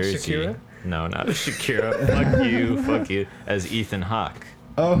in New Jersey. Shakira? No, not Shakira. fuck you. As Ethan Hawke.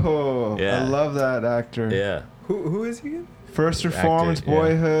 Oh, Yeah. I love that actor. Yeah. Who is he again? First Reformed, Actor, yeah.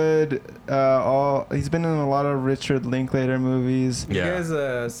 Boyhood, he's been in a lot of Richard Linklater movies. You Yeah.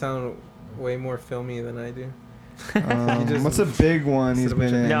 guys sound way more filmy than I do. just- What's a big one he's Sit a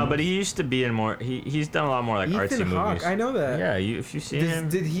bunch been of- in? No, but he used to be in more. He's done a lot more like artsy Ethan Hawke, movies. I know that. Yeah, if you see him.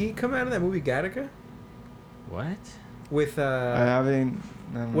 Did he come out of that movie Gattaca? What? With I haven't.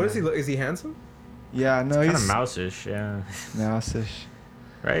 I don't what does he know. look? Is he handsome? Yeah, no, Kind of he's mouse-ish, yeah. mouse-ish.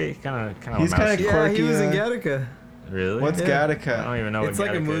 Right? Kind of. He's kinda mousy. quirky, he was in yeah. Gattaca. Really? What's Yeah. I Gattaca? don't even know It's what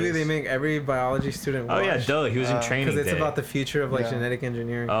like a Gattaca movie is. they make every biology student Oh watch. yeah, duh. He was in training Because it's day. about the future of like Yeah. genetic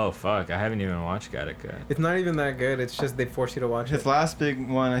engineering. Oh fuck! I haven't even watched Gattaca. It's not even that good. It's just they force you to watch His it. last big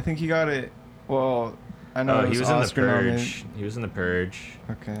one, I think he got it. Well, I know Oh, it he was in the Oscar nominated. Purge. He was in the Purge.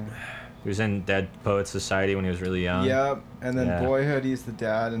 Okay. He was in Dead Poets Society when he was really young. Yep, and then Yeah. Boyhood, he's the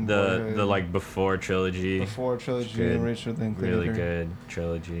dad in Boyhood. The like before trilogy. before trilogy Good. and Richard Linklater. Really good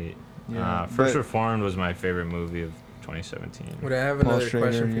trilogy. Yeah, First but- Reformed was my favorite movie of 2017. Would I have Paul another Schrader,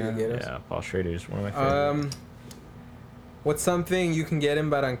 question for yeah. you, Gatos? Yeah, Paul Schrader is one of my favorites. What's something you can get in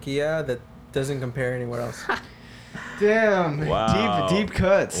Barranquilla that doesn't compare anywhere else? Damn. Wow. Deep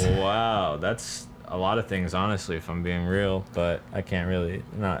cuts. Wow, that's a lot of things, honestly, if I'm being real. But I can't really.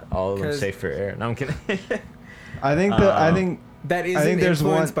 Not all of them 'Cause- safe for air. No, I'm kidding. I think the I Um, think That isn't think there's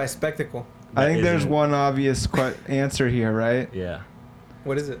influenced one- by spectacle. I That think there's isn't- one obvious answer here, right? Yeah.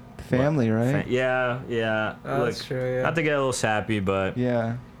 What is it? Family, right? Yeah. Oh, Look, that's true. Yeah. not to get a little sappy, but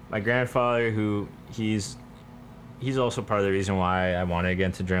Yeah. my grandfather, he's also part of the reason why I wanted to get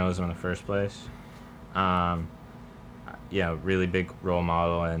into journalism in the first place. Yeah, really big role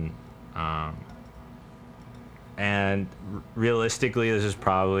model, and realistically, this is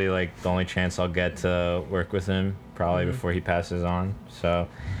probably like the only chance I'll get to work with him, probably Mhm. before he passes on. So,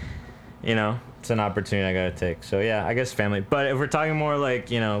 you know, it's an opportunity I gotta take. So yeah, I guess family. But if we're talking more like,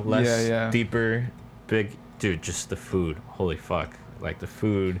 you know, less Yeah. deeper, big, dude, just the food. Holy fuck, like the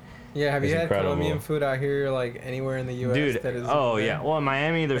food. Yeah, have you It's had incredible. Colombian food out here, like anywhere in the U.S. Dude, that is? oh yeah. Well, in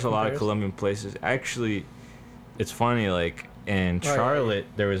Miami, there's a lot of comparison? Colombian places. Actually, it's funny. Like in Oh, yeah. Charlotte,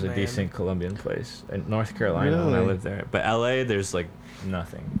 there was a Miami. decent Colombian place. In North Carolina, when I Really? lived there. But LA, there's like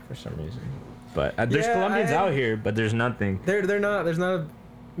nothing for some reason. But there's Yeah, Colombians out here, but there's nothing. They're not. There's not.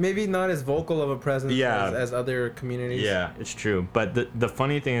 Maybe not as vocal of a presence Yeah. as other communities. Yeah, it's true. But the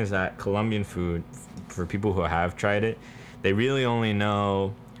funny thing is that Colombian food, for people who have tried it, they really only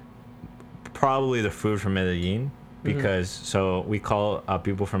know probably the food from Medellin, because so we call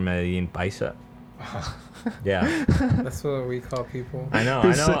people from Medellin paisa. Yeah, That's what we call people. I know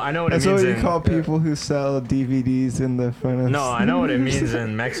Who se- what That's it what means. we in, call people who sell DVDs in the front of. No, I know what it means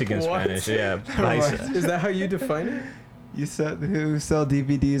in Mexican What? Spanish. Yeah, paisa. Is that how you define it? You said who sell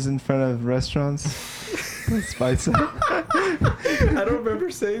DVDs in front of restaurants? Spice. I don't remember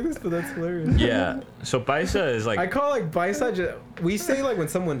saying this, but that's hilarious. Yeah, so paisa is I like call like paisa. We say like when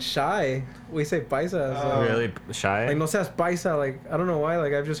someone's shy, we say paisa. So, really shy. Like no seas paisa. Like I don't know why.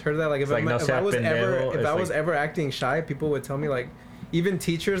 Like I've just heard that. Like if, It's like, I'm- "No if seas I was ever pendejo," if it's I was like- ever acting shy, people would tell me like, even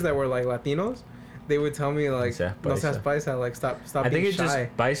teachers that were like Latinos, they would tell me like seas no seas paisa." paisa. Like stop I think being it's just shy.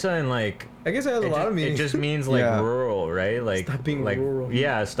 paisa and like I guess it has a lot of it meanings. just means like Yeah. rural, right? Like Stop being like, rural.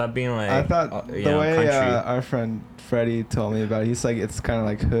 Yeah, stop being like. I thought you the know, way country. our friend Freddie told me about it, he's like, it's kind of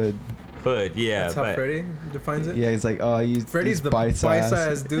like hood. Hood, yeah, That's how but Freddie defines it. Yeah, he's like, oh, you. Freddie's you the bites paisa ass.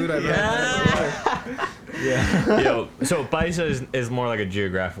 ass dude I've Yeah. ever. Yeah. you know, so paisa is more like a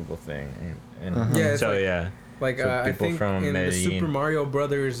geographical thing, and Uh-huh. Yeah, it's so like- yeah, Like So I people think from in the Medellin. Super Mario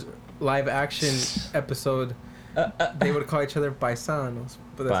Brothers live action episode, they would call each other paisanos,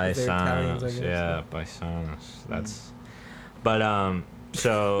 but that's 'cause they're Italians, I paisanos, guess. yeah, paisanos. That's, but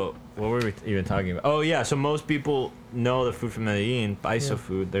so what were we even talking about? Oh yeah, so most people know the food from Medellin, paisa Yeah.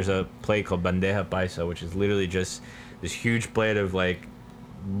 food. There's a plate called bandeja paisa, which is literally just this huge plate of like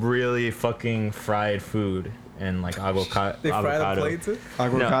really fucking fried food and like avocado. They fry the plate too.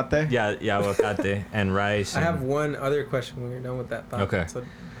 Aguacate? Yeah, aguacate and rice. I and- have one other question when you're done with that thought. Okay. So,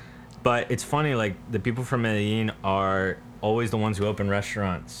 But it's funny, like the people from Medellin are always the ones who open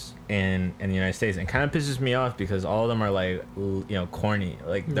restaurants in the United States, and kind of pisses me off because all of them are like, corny.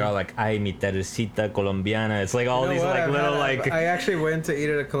 Like they're all like, "Ay, mi teresita colombiana." It's like all you know these what? like I've little had- like. I actually went to eat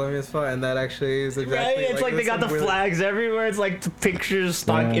at a Colombian spot, and that actually is exactly. Right, it's like they that's got the some really- flags everywhere. It's like pictures,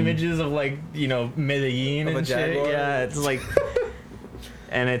 stock Damn. images of like Medellin Of a and shit. jaguar. Yeah, it's like,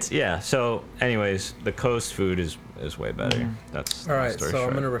 and it's yeah. So, anyways, the coast food is way better. That's All the right, story so I'm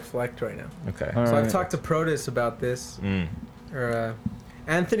short. gonna reflect right now. Okay. All So right. I've talked to Protus about this. Or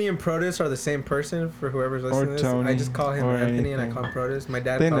Anthony and Protus are the same person for whoever's listening to this. I Tony, just call him or Anthony and I anything. call him Protus. My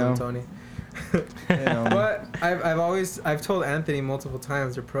dad They calls him know. Tony. Damn. But I've told Anthony multiple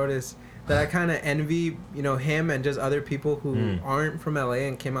times or Protus that I kind of envy him and just other people who aren't from LA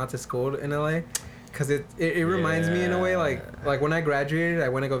and came out to school in LA, because it reminds me in a way like when I graduated, I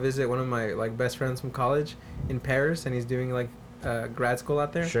went to go visit one of my like best friends from college in Paris, and he's doing like grad school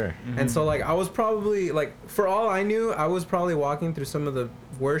out there. Sure. And so like I was probably like, for all I knew, I was probably walking through some of the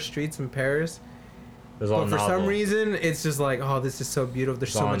worst streets in Paris. It was all But for some novel. reason, it's just like, oh, this is so beautiful. There's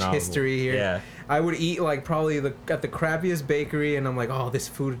It's so all much novel. history here. Yeah. I would eat like probably at the crappiest bakery, and I'm like, oh, this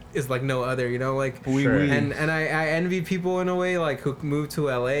food is like no other, like. Oui, Sure. oui. And I envy people in a way like who move to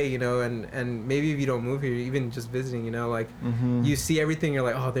LA, and maybe if you don't move here, even just visiting, like Mhm. you see everything, you're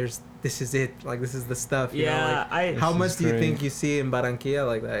like, oh, this is it, like this is the stuff. Yeah, like, how This much is do you great. think you see in Barranquilla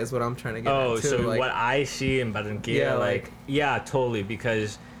like that is what I'm trying to get Oh, at too. so like, what I see in Barranquilla, Yeah, like, yeah, totally.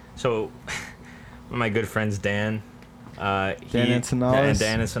 Because, so, one of my good friends, Dan, Dan Ensenales.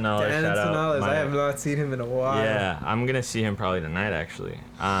 Dan Ensenales, Dan shout out. Ensenales, my- I have not seen him in a while. Yeah, I'm gonna see him probably tonight, actually.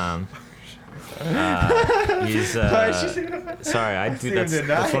 He's sorry, I do.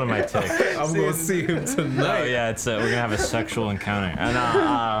 That's one of my ticks. I'm gonna see him Oh tonight. yeah, it's we're gonna have a sexual encounter.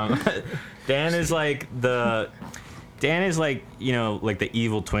 And Dan is like like the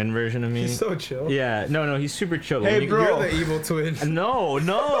evil twin version of me. He's so chill. Yeah, no, he's super chill. Hey, When you- bro. You're the evil twin. No,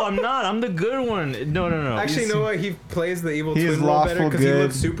 I'm not. I'm the good one. No. Actually, you know what? He plays the evil He is twin role better lawful because he good.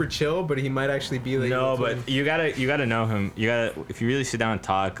 looks super chill, but he might actually be the No, evil twin. but you gotta know him. If you really sit down and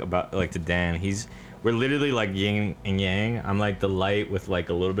talk about like to Dan, we're literally like yin and yang. I'm like the light with like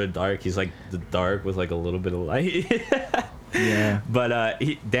a little bit of dark. He's like the dark with like a little bit of light. Yeah. But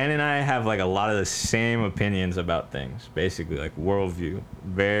Dan and I have like a lot of the same opinions about things, basically like worldview,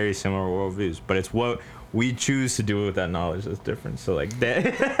 very similar worldviews. But it's what we choose to do with that knowledge that's different. So like Dan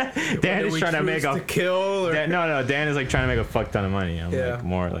Whether is we trying to make choose a kill or no. Dan is like trying to make a fuck ton of money. I'm Yeah. like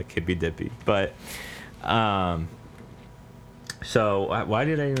more like hippy dippy. But so why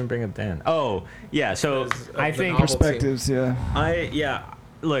did I even bring up Dan? Oh yeah. So Because of I the think novelty. Perspectives, yeah.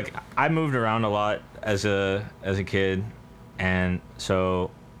 look, I moved around a lot as a kid, and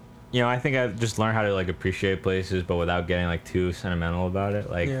so I think I've just learned how to like appreciate places, but without getting like too sentimental about it.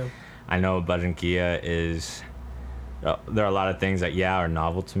 Like Yeah. I know Barranquilla is. There are a lot of things that are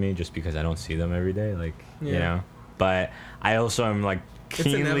novel to me just because I don't see them every day. Like Yeah. but I also am like It's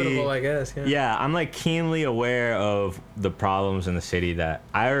keenly. inevitable, I guess. Yeah. Yeah, I'm like keenly aware of the problems in the city that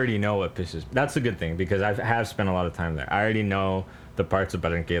I already know what pisses. That's a good thing because I have spent a lot of time there. I already know the parts of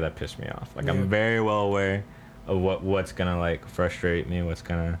Barranquilla that piss me off. Like Yeah. I'm very well aware of what's gonna like frustrate me, what's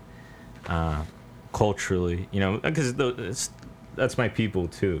gonna culturally, you know, because that's my people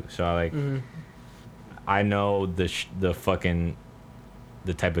too. So I like, Mhm. I know the fucking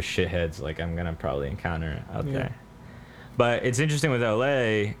the type of shitheads like I'm gonna probably encounter out Yeah. there. But it's interesting with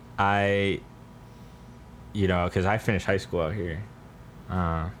LA. You know, because I finished high school out here,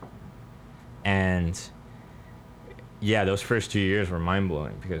 and yeah, those first 2 years were mind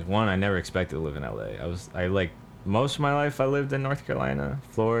blowing because one, I never expected to live in LA. I like most of my life I lived in North Carolina,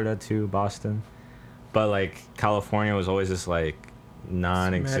 Florida too, Boston, but like California was always this like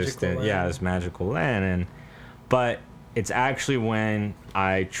non-existent, magical yeah, land. this magical land, but it's actually when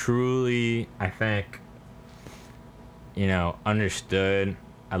I truly, I think, you know, understood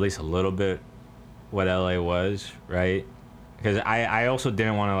at least a little bit what LA was, right? Because I also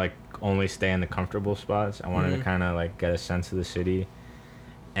didn't want to like only stay in the comfortable spots. I wanted to kind of like get a sense of the city,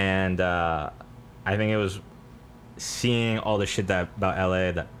 and I think it was seeing all the shit about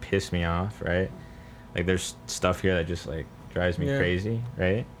LA that pissed me off, right? Like there's stuff here that just like drives me Yeah. crazy,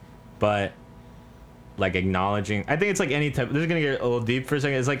 right? But like acknowledging, I think it's like any type. This is gonna get a little deep for a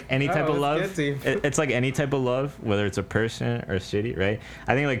second. It's like any type of let's love. get deep. It's like any type of love, whether it's a person or a city, right?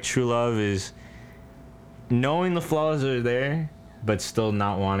 I think like true love is knowing the flaws are there, but still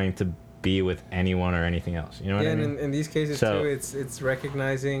not wanting to be with anyone or anything else. You know what Yeah, I mean? and in these cases So- too, it's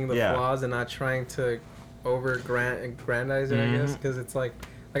recognizing the Yeah. flaws and not trying to aggrandize it, I guess, Mhm. because it's like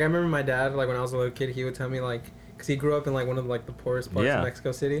I remember my dad, like when I was a little kid, he would tell me like, because he grew up in like one of like the poorest parts Yeah. of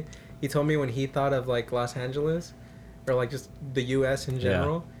Mexico City. He told me when he thought of like Los Angeles, or like just the U.S. in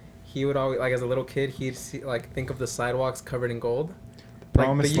general, he would always like as a little kid he'd see, like think of the sidewalks covered in gold. Like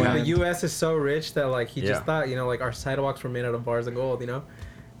Promised the land. U.S. is so rich that like he Yeah. just thought, you know, like our sidewalks were made out of bars of gold, you know.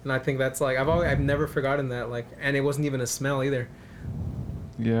 And I think that's like I've never forgotten that, like, and it wasn't even a smell either.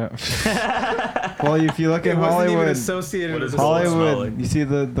 Yeah. Well, if you look It at wasn't even Hollywood, associated What with is the Hollywood? smell. smell Hollywood, like? you see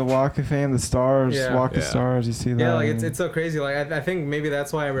the Walk of Fame, the stars, Yeah. Walk of Yeah. Stars. You see that. Yeah, like it's so crazy. Like I think maybe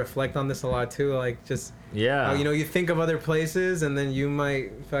that's why I reflect on this a lot too. Like just Yeah. how, you know, you think of other places and then you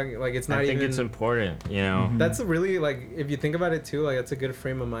might like it's not I think even. it's important, you know. Mhm. That's a really like if you think about it too. Like that's a good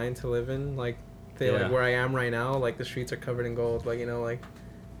frame of mind to live in. Like they Yeah. like where I am right now. Like the streets are covered in gold. Like, you know, like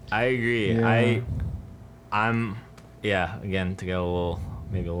I agree. Yeah. I'm yeah, again to get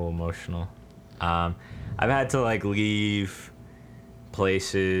maybe a little emotional. I've had to like leave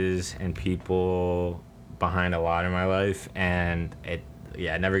places and people behind a lot in my life, and it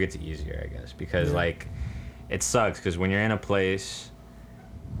never gets easier, I guess, because Yeah. like it sucks because when you're in a place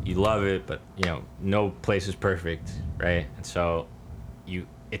you love it, but you know no place is perfect, right? And so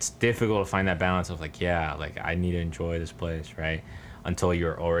it's difficult to find that balance of like, yeah, like I need to enjoy this place, right? Until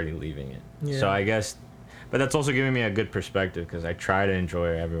you're already leaving it. Yeah. So I guess, but that's also giving me a good perspective because I try to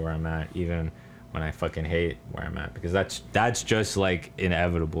enjoy everywhere I'm at, even when I fucking hate where I'm at, because that's just like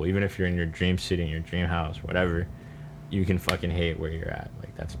inevitable. Even if you're in your dream city, in your dream house, whatever, you can fucking hate where you're at.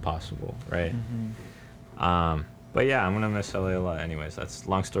 Like that's possible, right? But yeah, I'm gonna miss LA a lot. Anyways, that's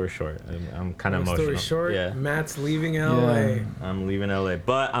long story short. I'm kind of long emotional. story short, yeah. Matt's leaving LA. Yeah. I'm leaving LA,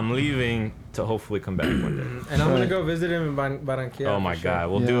 but I'm leaving to hopefully come back one day. And I'm gonna Right. go visit him in Barranquilla. Oh my for sure. God,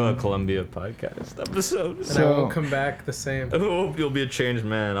 we'll do Yeah. a Columbia podcast episode. And I So- won't come back the same. I hope you'll be a changed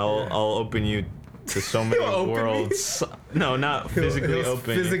man. I'll open you to so many He'll open me? worlds. No, not physically He'll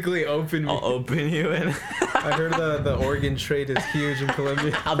open. you. Physically open me. I'll open you and I heard the organ trade is huge in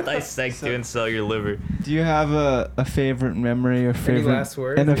Colombia. I'll dissect you and sell your liver. Do you have a favorite memory or favorite last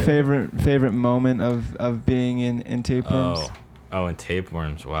words? and a Yeah. favorite moment of being in tapeworms? Oh, and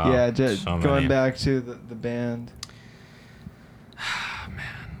tapeworms. Wow. Yeah, just so going many. back to the band,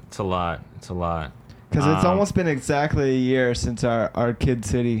 It's a lot. It's a lot. because it's Um, almost been exactly a year since our Kid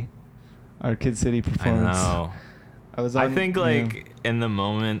City performance. I know. I was. I on- think yeah. like in the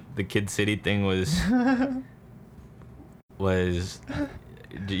moment, the Kid City thing was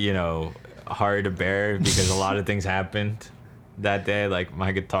you know, hard to bear because a lot of things happened that day. Like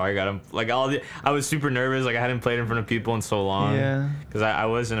my guitar got him. Like I was super nervous. Like I hadn't played in front of people in so long. Yeah. Because I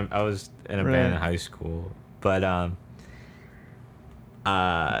was in a Right. band in high school, but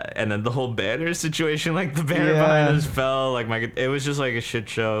and then the whole banner situation, like the banner Yeah. behind us fell. Like it was just like a shit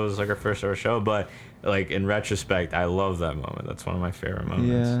show. It was like our first ever show, but like in retrospect, I love that moment. That's one of my favorite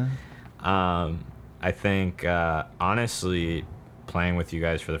moments. Yeah. I think honestly, playing with you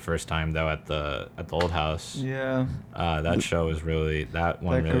guys for the first time though at the old house, Yeah. that show was really that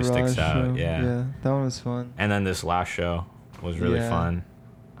one That really sticks garage out. show. Yeah. That one was fun. And then this last show was really Yeah.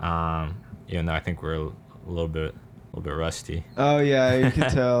 fun. Even though I think we're a little bit rusty. Oh yeah, you could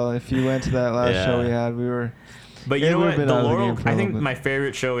tell if you went to that last show Yeah. we had. We were. But you It know would've what? been The out of the Laurel. game for a I think little bit. my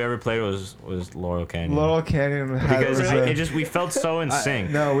favorite show we ever played was Laurel Canyon. Laurel Canyon had because was it just we felt so in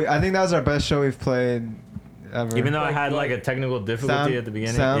sync. I think that was our best show we've played ever. Even though I Like had what? like a technical difficulty at the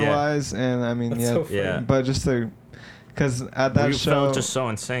beginning. sound yeah. wise, and I mean, That's yeah, so funny. Yeah. but just because at that we show, felt just so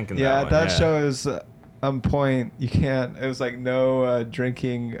in sync. In yeah, that that one, yeah. show is on point. You can't. It was like no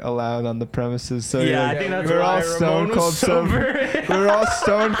drinking allowed on the premises. So Yeah, I like, think that's we were why all Ramon stone was cold sober. we were all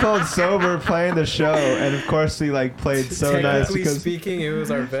stone cold sober playing the show, and of course we like played so nice Technically because speaking, it was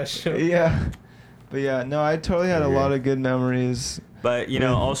our best show. yeah. But yeah, no, I totally had a Agree. lot of good memories. But you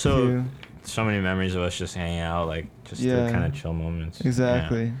know, with also you. so many memories of us just hanging out, like just Yeah. the kind of chill moments.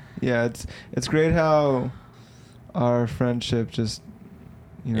 Exactly. Yeah, it's great how our friendship just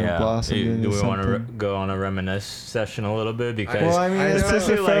blossomed into Do we want to something. go on a reminisce session a little bit because? Well, I mean, it's know. just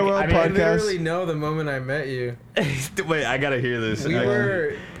a Like, farewell I mean, I podcast. literally know the moment I met you. Wait, I gotta hear this. We I-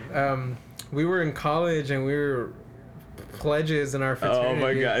 were in college and we were pledges in our Oh fraternity.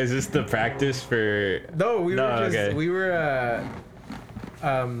 my god, is this the practice for? No, we No, were just okay. we were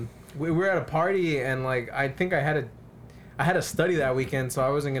at a party and like I think I had a study that weekend, so I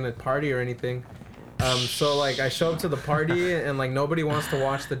wasn't gonna party or anything. So like I show up to the party and like nobody wants to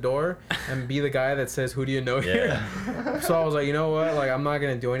watch the door and be the guy that says, "Who do you know here?" So I was like, you know what? Like I'm not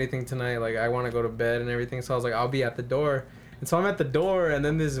gonna do anything tonight. Like I want to go to bed and everything. So I was like, I'll be at the door. And so I'm at the door, and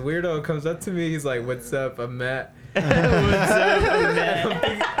then this weirdo comes up to me. He's like, "What's up? I'm Matt." What's up,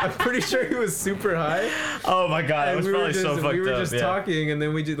 man? I'm pretty sure he was super high. Oh my god, it And was we probably were just, so fucked we were up. just yeah. talking, and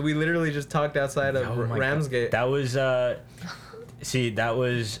then we literally just talked outside of Oh my God. Ramsgate. That was see, that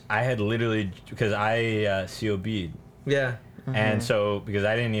was I had literally because I COB'd, Yeah, and so because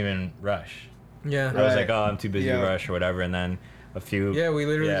I didn't even rush. yeah, I was Right. like, oh, I'm too busy Yeah. to rush or whatever, and then a few. yeah. We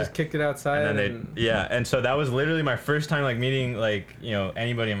literally Yeah. just kicked it outside, And then and they, yeah, and so that was literally my first time like meeting like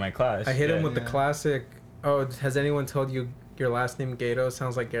anybody in my class. I hit him Yeah. with the Yeah. classic. Oh, has anyone told you your last name Gato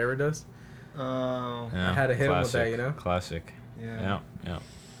sounds like Gyarados? Oh. Yeah, I had to hit him with that, classic, you know? Classic. Yeah. Yeah, yeah.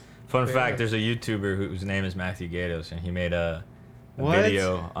 Fun But fact: yeah. there's a YouTuber whose name is Matthew Gatos, and he made a What?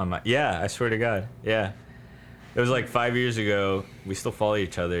 video on my. Yeah, I swear to God. Yeah, it was like 5 years ago. We still follow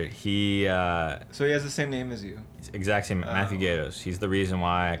each other. He So he has the same name as you. exact same Matthew Oh. Gatos. He's the reason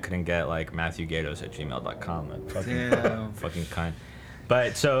why I couldn't get like MatthewGatos@gmail.com. That fucking Damn. fucking cunt.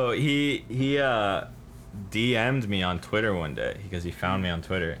 But so he DM'd me on Twitter one day because he found me on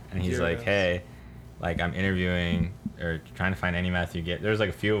Twitter and he's like, Yes. hey, like I'm interviewing or trying to find any Matthew Gatos. There's like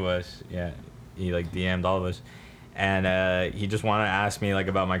a few of us. Yeah, he like DM'd all of us, and he just wanted to ask me like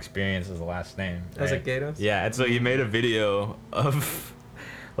about my experience as the last name. As a right? Gatos? Yeah, and so he made a video of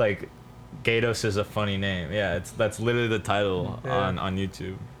like Gatos is a funny name. Yeah, that's literally the title Yeah. on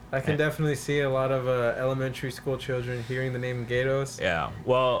YouTube. I can definitely see a lot of elementary school children hearing the name Gatos Yeah.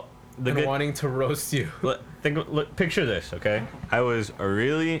 Well, the and good wanting to roast you. picture this, okay? I was a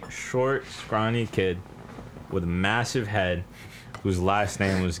really short, scrawny kid with a massive head, whose last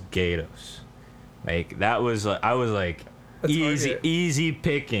name was Gatos. Like that was I was like That's easy hard, easy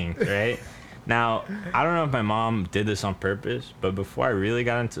picking, right? Now I don't know if my mom did this on purpose, but before I really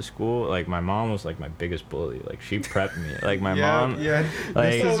got into school, like my mom was like my biggest bully. Like she prepped me. Like my mom. Yeah.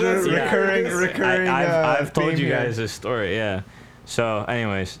 Like, This is yeah. recurring. I've told theme you here. guys this story, yeah. So,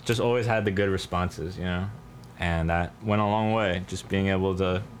 anyways, just always had the good responses, and that went a long way. Just being able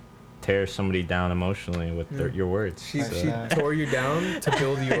to tear somebody down emotionally with your words. She So- she tore you down to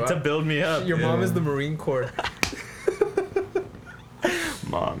build you up. to build me up. Your mom Yeah. is the Marine Corps.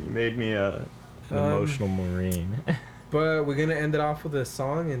 Mom, you made me an emotional marine. But we're gonna end it off with a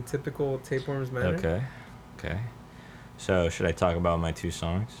song in typical Tapeworms manner. Okay. So, should I talk about my two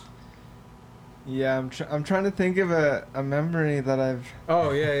songs? Yeah, I'm trying to think of a memory that I've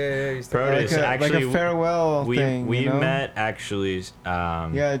Oh yeah. You Bro, started- It's like actually- a farewell We thing. we you know? met actually.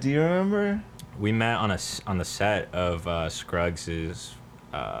 Yeah, do you remember? We met on the set of Scruggs's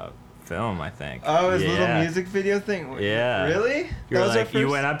film, I think. Oh, his yeah. little music video thing. Yeah. Really? You were That was our like, you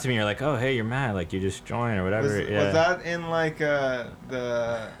first- went up to me. You're like, oh, hey, you're mad. Like, you just joined or whatever. Was, yeah. was that in like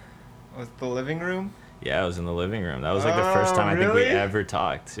the living room? Yeah, it was in the living room. That was like the first Oh, time I think we really? ever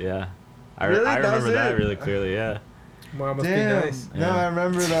talked. Yeah. Really? I That was remember that it? really clearly. Yeah. Wow, must Damn. be nice. No, Yeah. I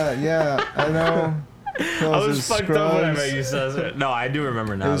remember that. Yeah, I know. I was fucked up when I met you. So no, I do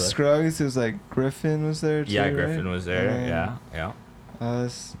remember It now. was though. Scruggs. It was like Griffin was there too. Yeah, right? Griffin was there. And Yeah, yeah.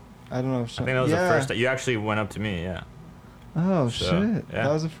 I don't know. I think that was the first time. You actually went up to me. Yeah, Oh So, shit! yeah.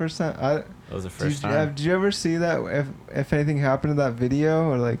 That was the first time. that was the first time. Did you ever see that? If anything happened to that video,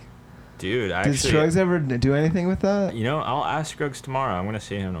 or like, Dude, I did actually. Scruggs ever do anything with that? You know, I'll ask Scruggs tomorrow. I'm gonna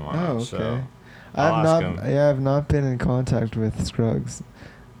see him tomorrow. Oh, okay. So I've I'll not. ask him. Yeah, I've not been in contact with Scruggs.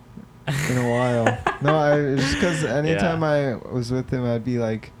 in a while. No, just because anytime I was with him, I'd be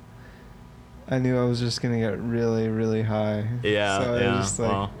like, I knew I was just gonna get really, really high. Yeah, So I yeah. was just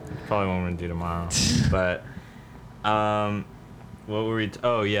like, Well, probably what we're gonna do tomorrow. But, what were we?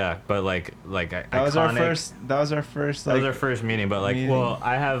 Oh yeah, but like that was our first. That was our first. That Like, was our first meeting. But like, meeting. well,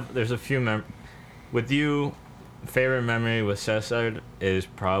 there's a few with you. Favorite memory with Cesar is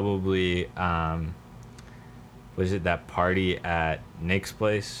probably was it that party at Nick's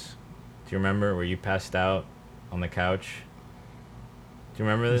place? Do you remember where you passed out on the couch? Do you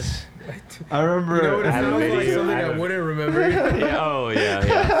remember this? I remember. You know what? It I have a sounds like video. something I I have a- wouldn't remember. Yeah, oh yeah.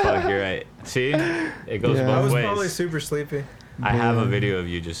 Fuck, you're right. See, it goes Yeah. I both was ways. probably super sleepy. I have a Yeah. video of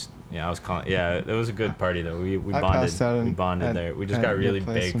you just. Yeah, I was calling. Yeah, it was a good party though. We I bonded. passed out We bonded at- there. We just at got your really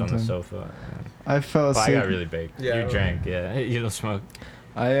place baked on the sometime. sofa. I fell Well, I asleep. got really baked. Yeah, You drank. Yeah, you don't smoke.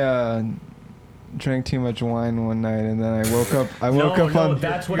 I drank too much wine one night, and then I woke up. I woke no, up no, on.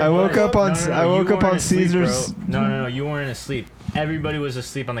 that's what I it woke was. up on. No, no, no, I you woke up weren't on asleep, bro. Caesar's. No, you weren't asleep. Everybody was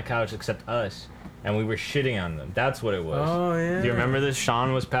asleep on the couch except us, and we were shitting on them. That's what it was. Oh yeah. Do you remember this?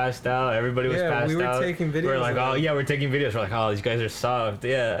 Sean was passed out. Everybody was Yeah, passed we were out. taking We were videos like, of oh it. yeah, we're taking videos. We're like, oh, these guys are soft.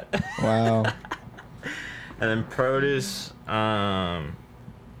 Yeah. Wow. And then Produce. I'm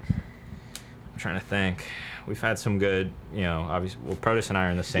trying to think. We've had some good, obviously. Well, Produce and I are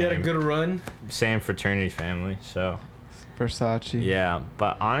in the You had a same good run. same fraternity family, so. Versace. Yeah,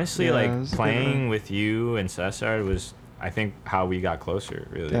 but honestly, Yeah, it like was a good playing run. with you and Cesar was, I think, how we got closer,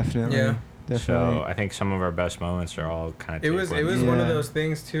 really. Definitely. Yeah. Definitely. So I think some of our best moments are all kind of. It was one of Yeah. those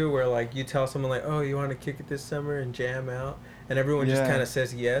things too where like you tell someone like, oh, you want to kick it this summer and jam out, and everyone just Yeah. kind of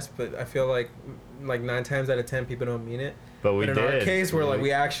says yes, but I feel like 9 times out of 10 people don't mean it. But we But in did. our case, where like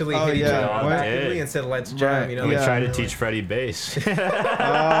we actually Oh, hit each yeah. other What? actively and said let's jam, Right. you know. we Yeah. tried to Like, teach Freddie bass.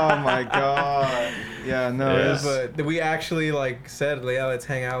 Oh my god. Yeah. No. Yeah. It was, But we actually like said, yeah, let's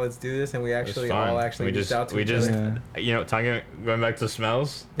hang out, let's do this, and we actually fun. all actually We reached just- out to we each just- other. yeah. Going back to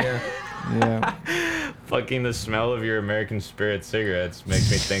smells. Yeah. Yeah. Fucking the smell of your American Spirit cigarettes makes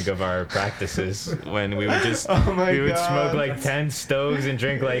me think of our practices when we would just Oh my we would God. smoke like 10 stoves and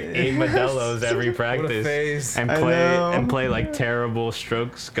drink like 8 Modelo's every What a practice phase. and I know. play like terrible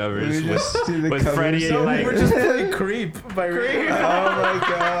Strokes covers We with just do the with covers Freddie of- and like We're just playing Creep by Creep. Oh my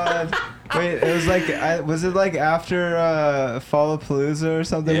god. Wait, it was like, was it like after Fallapalooza or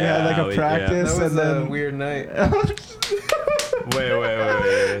something? we had Yeah, like a yeah. practice That was and then. a weird night. wait.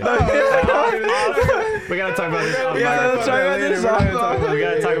 We gotta talk about this off Yeah, microphone. let's talk about this off. We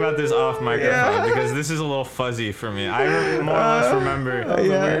gotta talk about this off microphone Yeah. because this is a little fuzzy for me. I more or less remember. That was a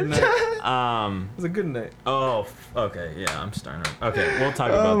weird Yeah. night. Um. It was a good night. Oh. Okay. Yeah. I'm starting. Okay. We'll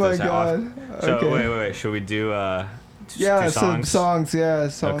talk Oh about my this off. god. So Okay. wait. Should we do Yeah, two some songs? songs. Yeah,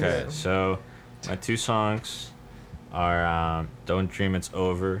 songs. Okay. So my 2 songs are "Don't Dream It's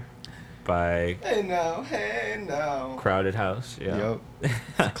Over" by Hey now, hey now. Crowded House. Yeah. Yup. It's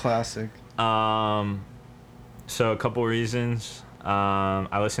a classic. So a couple reasons.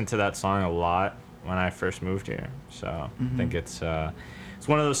 I listened to that song a lot when I first moved here. So I think it's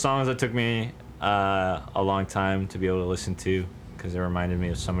one of those songs that took me a long time to be able to listen to because it reminded me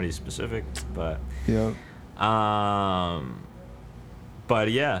of somebody specific. But Yup.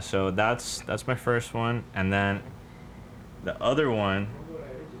 but yeah, so that's my first one, and then the other one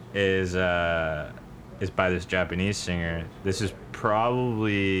is by this Japanese singer. This is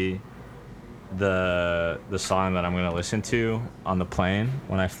probably the song that I'm gonna listen to on the plane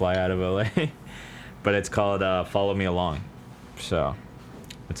when I fly out of LA. But it's called "Follow Me Along," so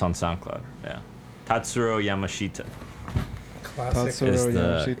it's on SoundCloud. Yeah, Tatsuro Yamashita. Classic. Is Tatsuro the-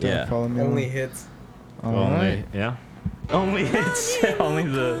 Yamashita, yeah. Follow Me Only Along. hits. Only, yeah, only it's only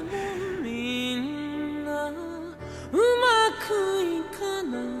the. みんなうまくいか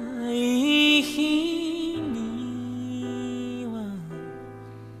ない日には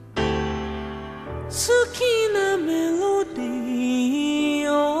好きなメロディ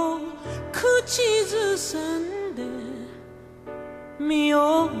ーを口ずさんでみ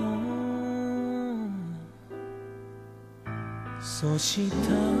ようそした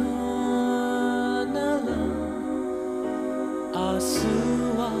なら明日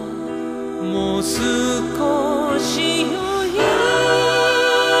はもう少し良い日が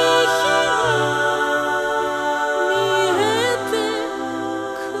見えて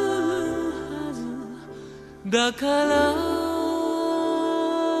くるはずだから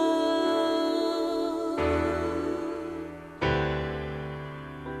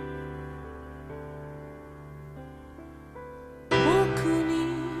僕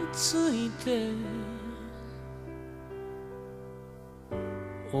について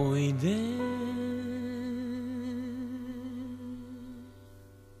おいで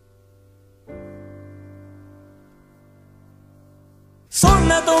そん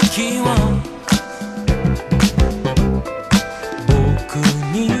な時は僕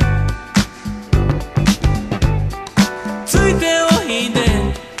についておいで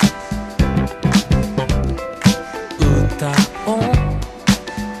歌を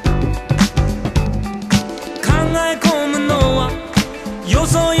考え込むのはよ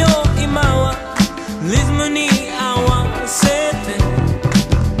そよ今はリズムに合わせて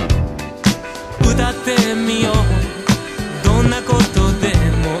歌ってみようどんなことで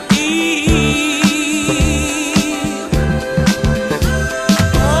もいい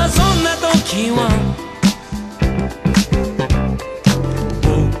そんな時は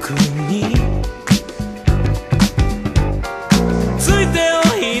僕について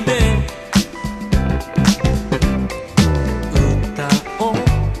おいで歌おう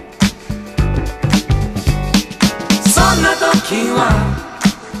そんな時は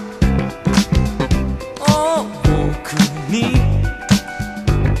僕に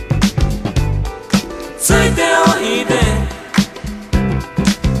ついておいで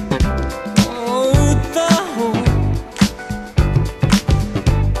歌おう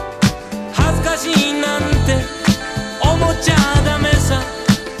恥ずかしいなんて思っちゃダメさ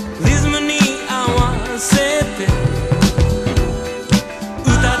リズムに合わせて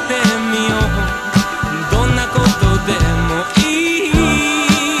歌ってみようどんなことでもいい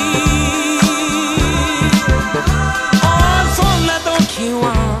そんな時は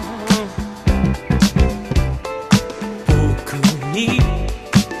僕に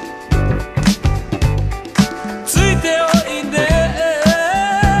ついておいで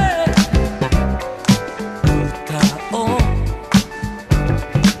歌おう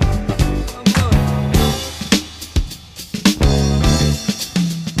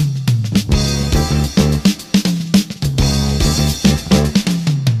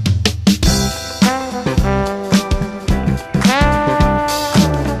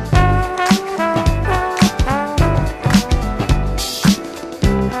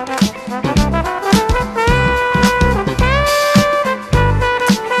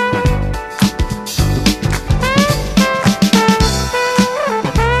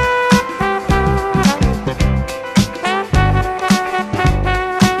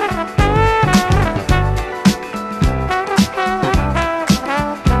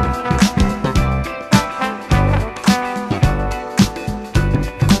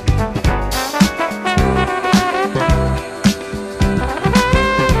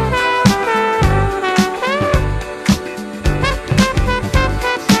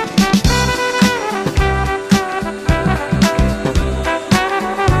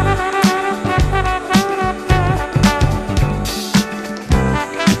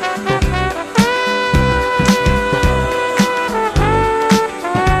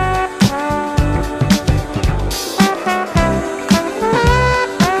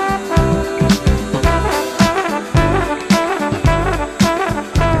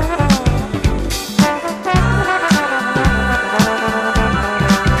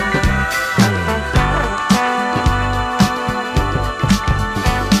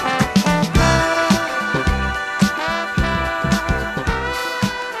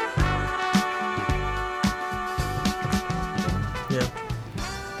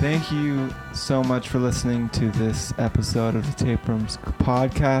Thank you so much for listening to this episode of the Tape Rooms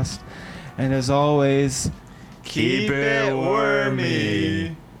podcast. And as always, Keep it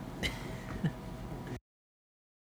wormy.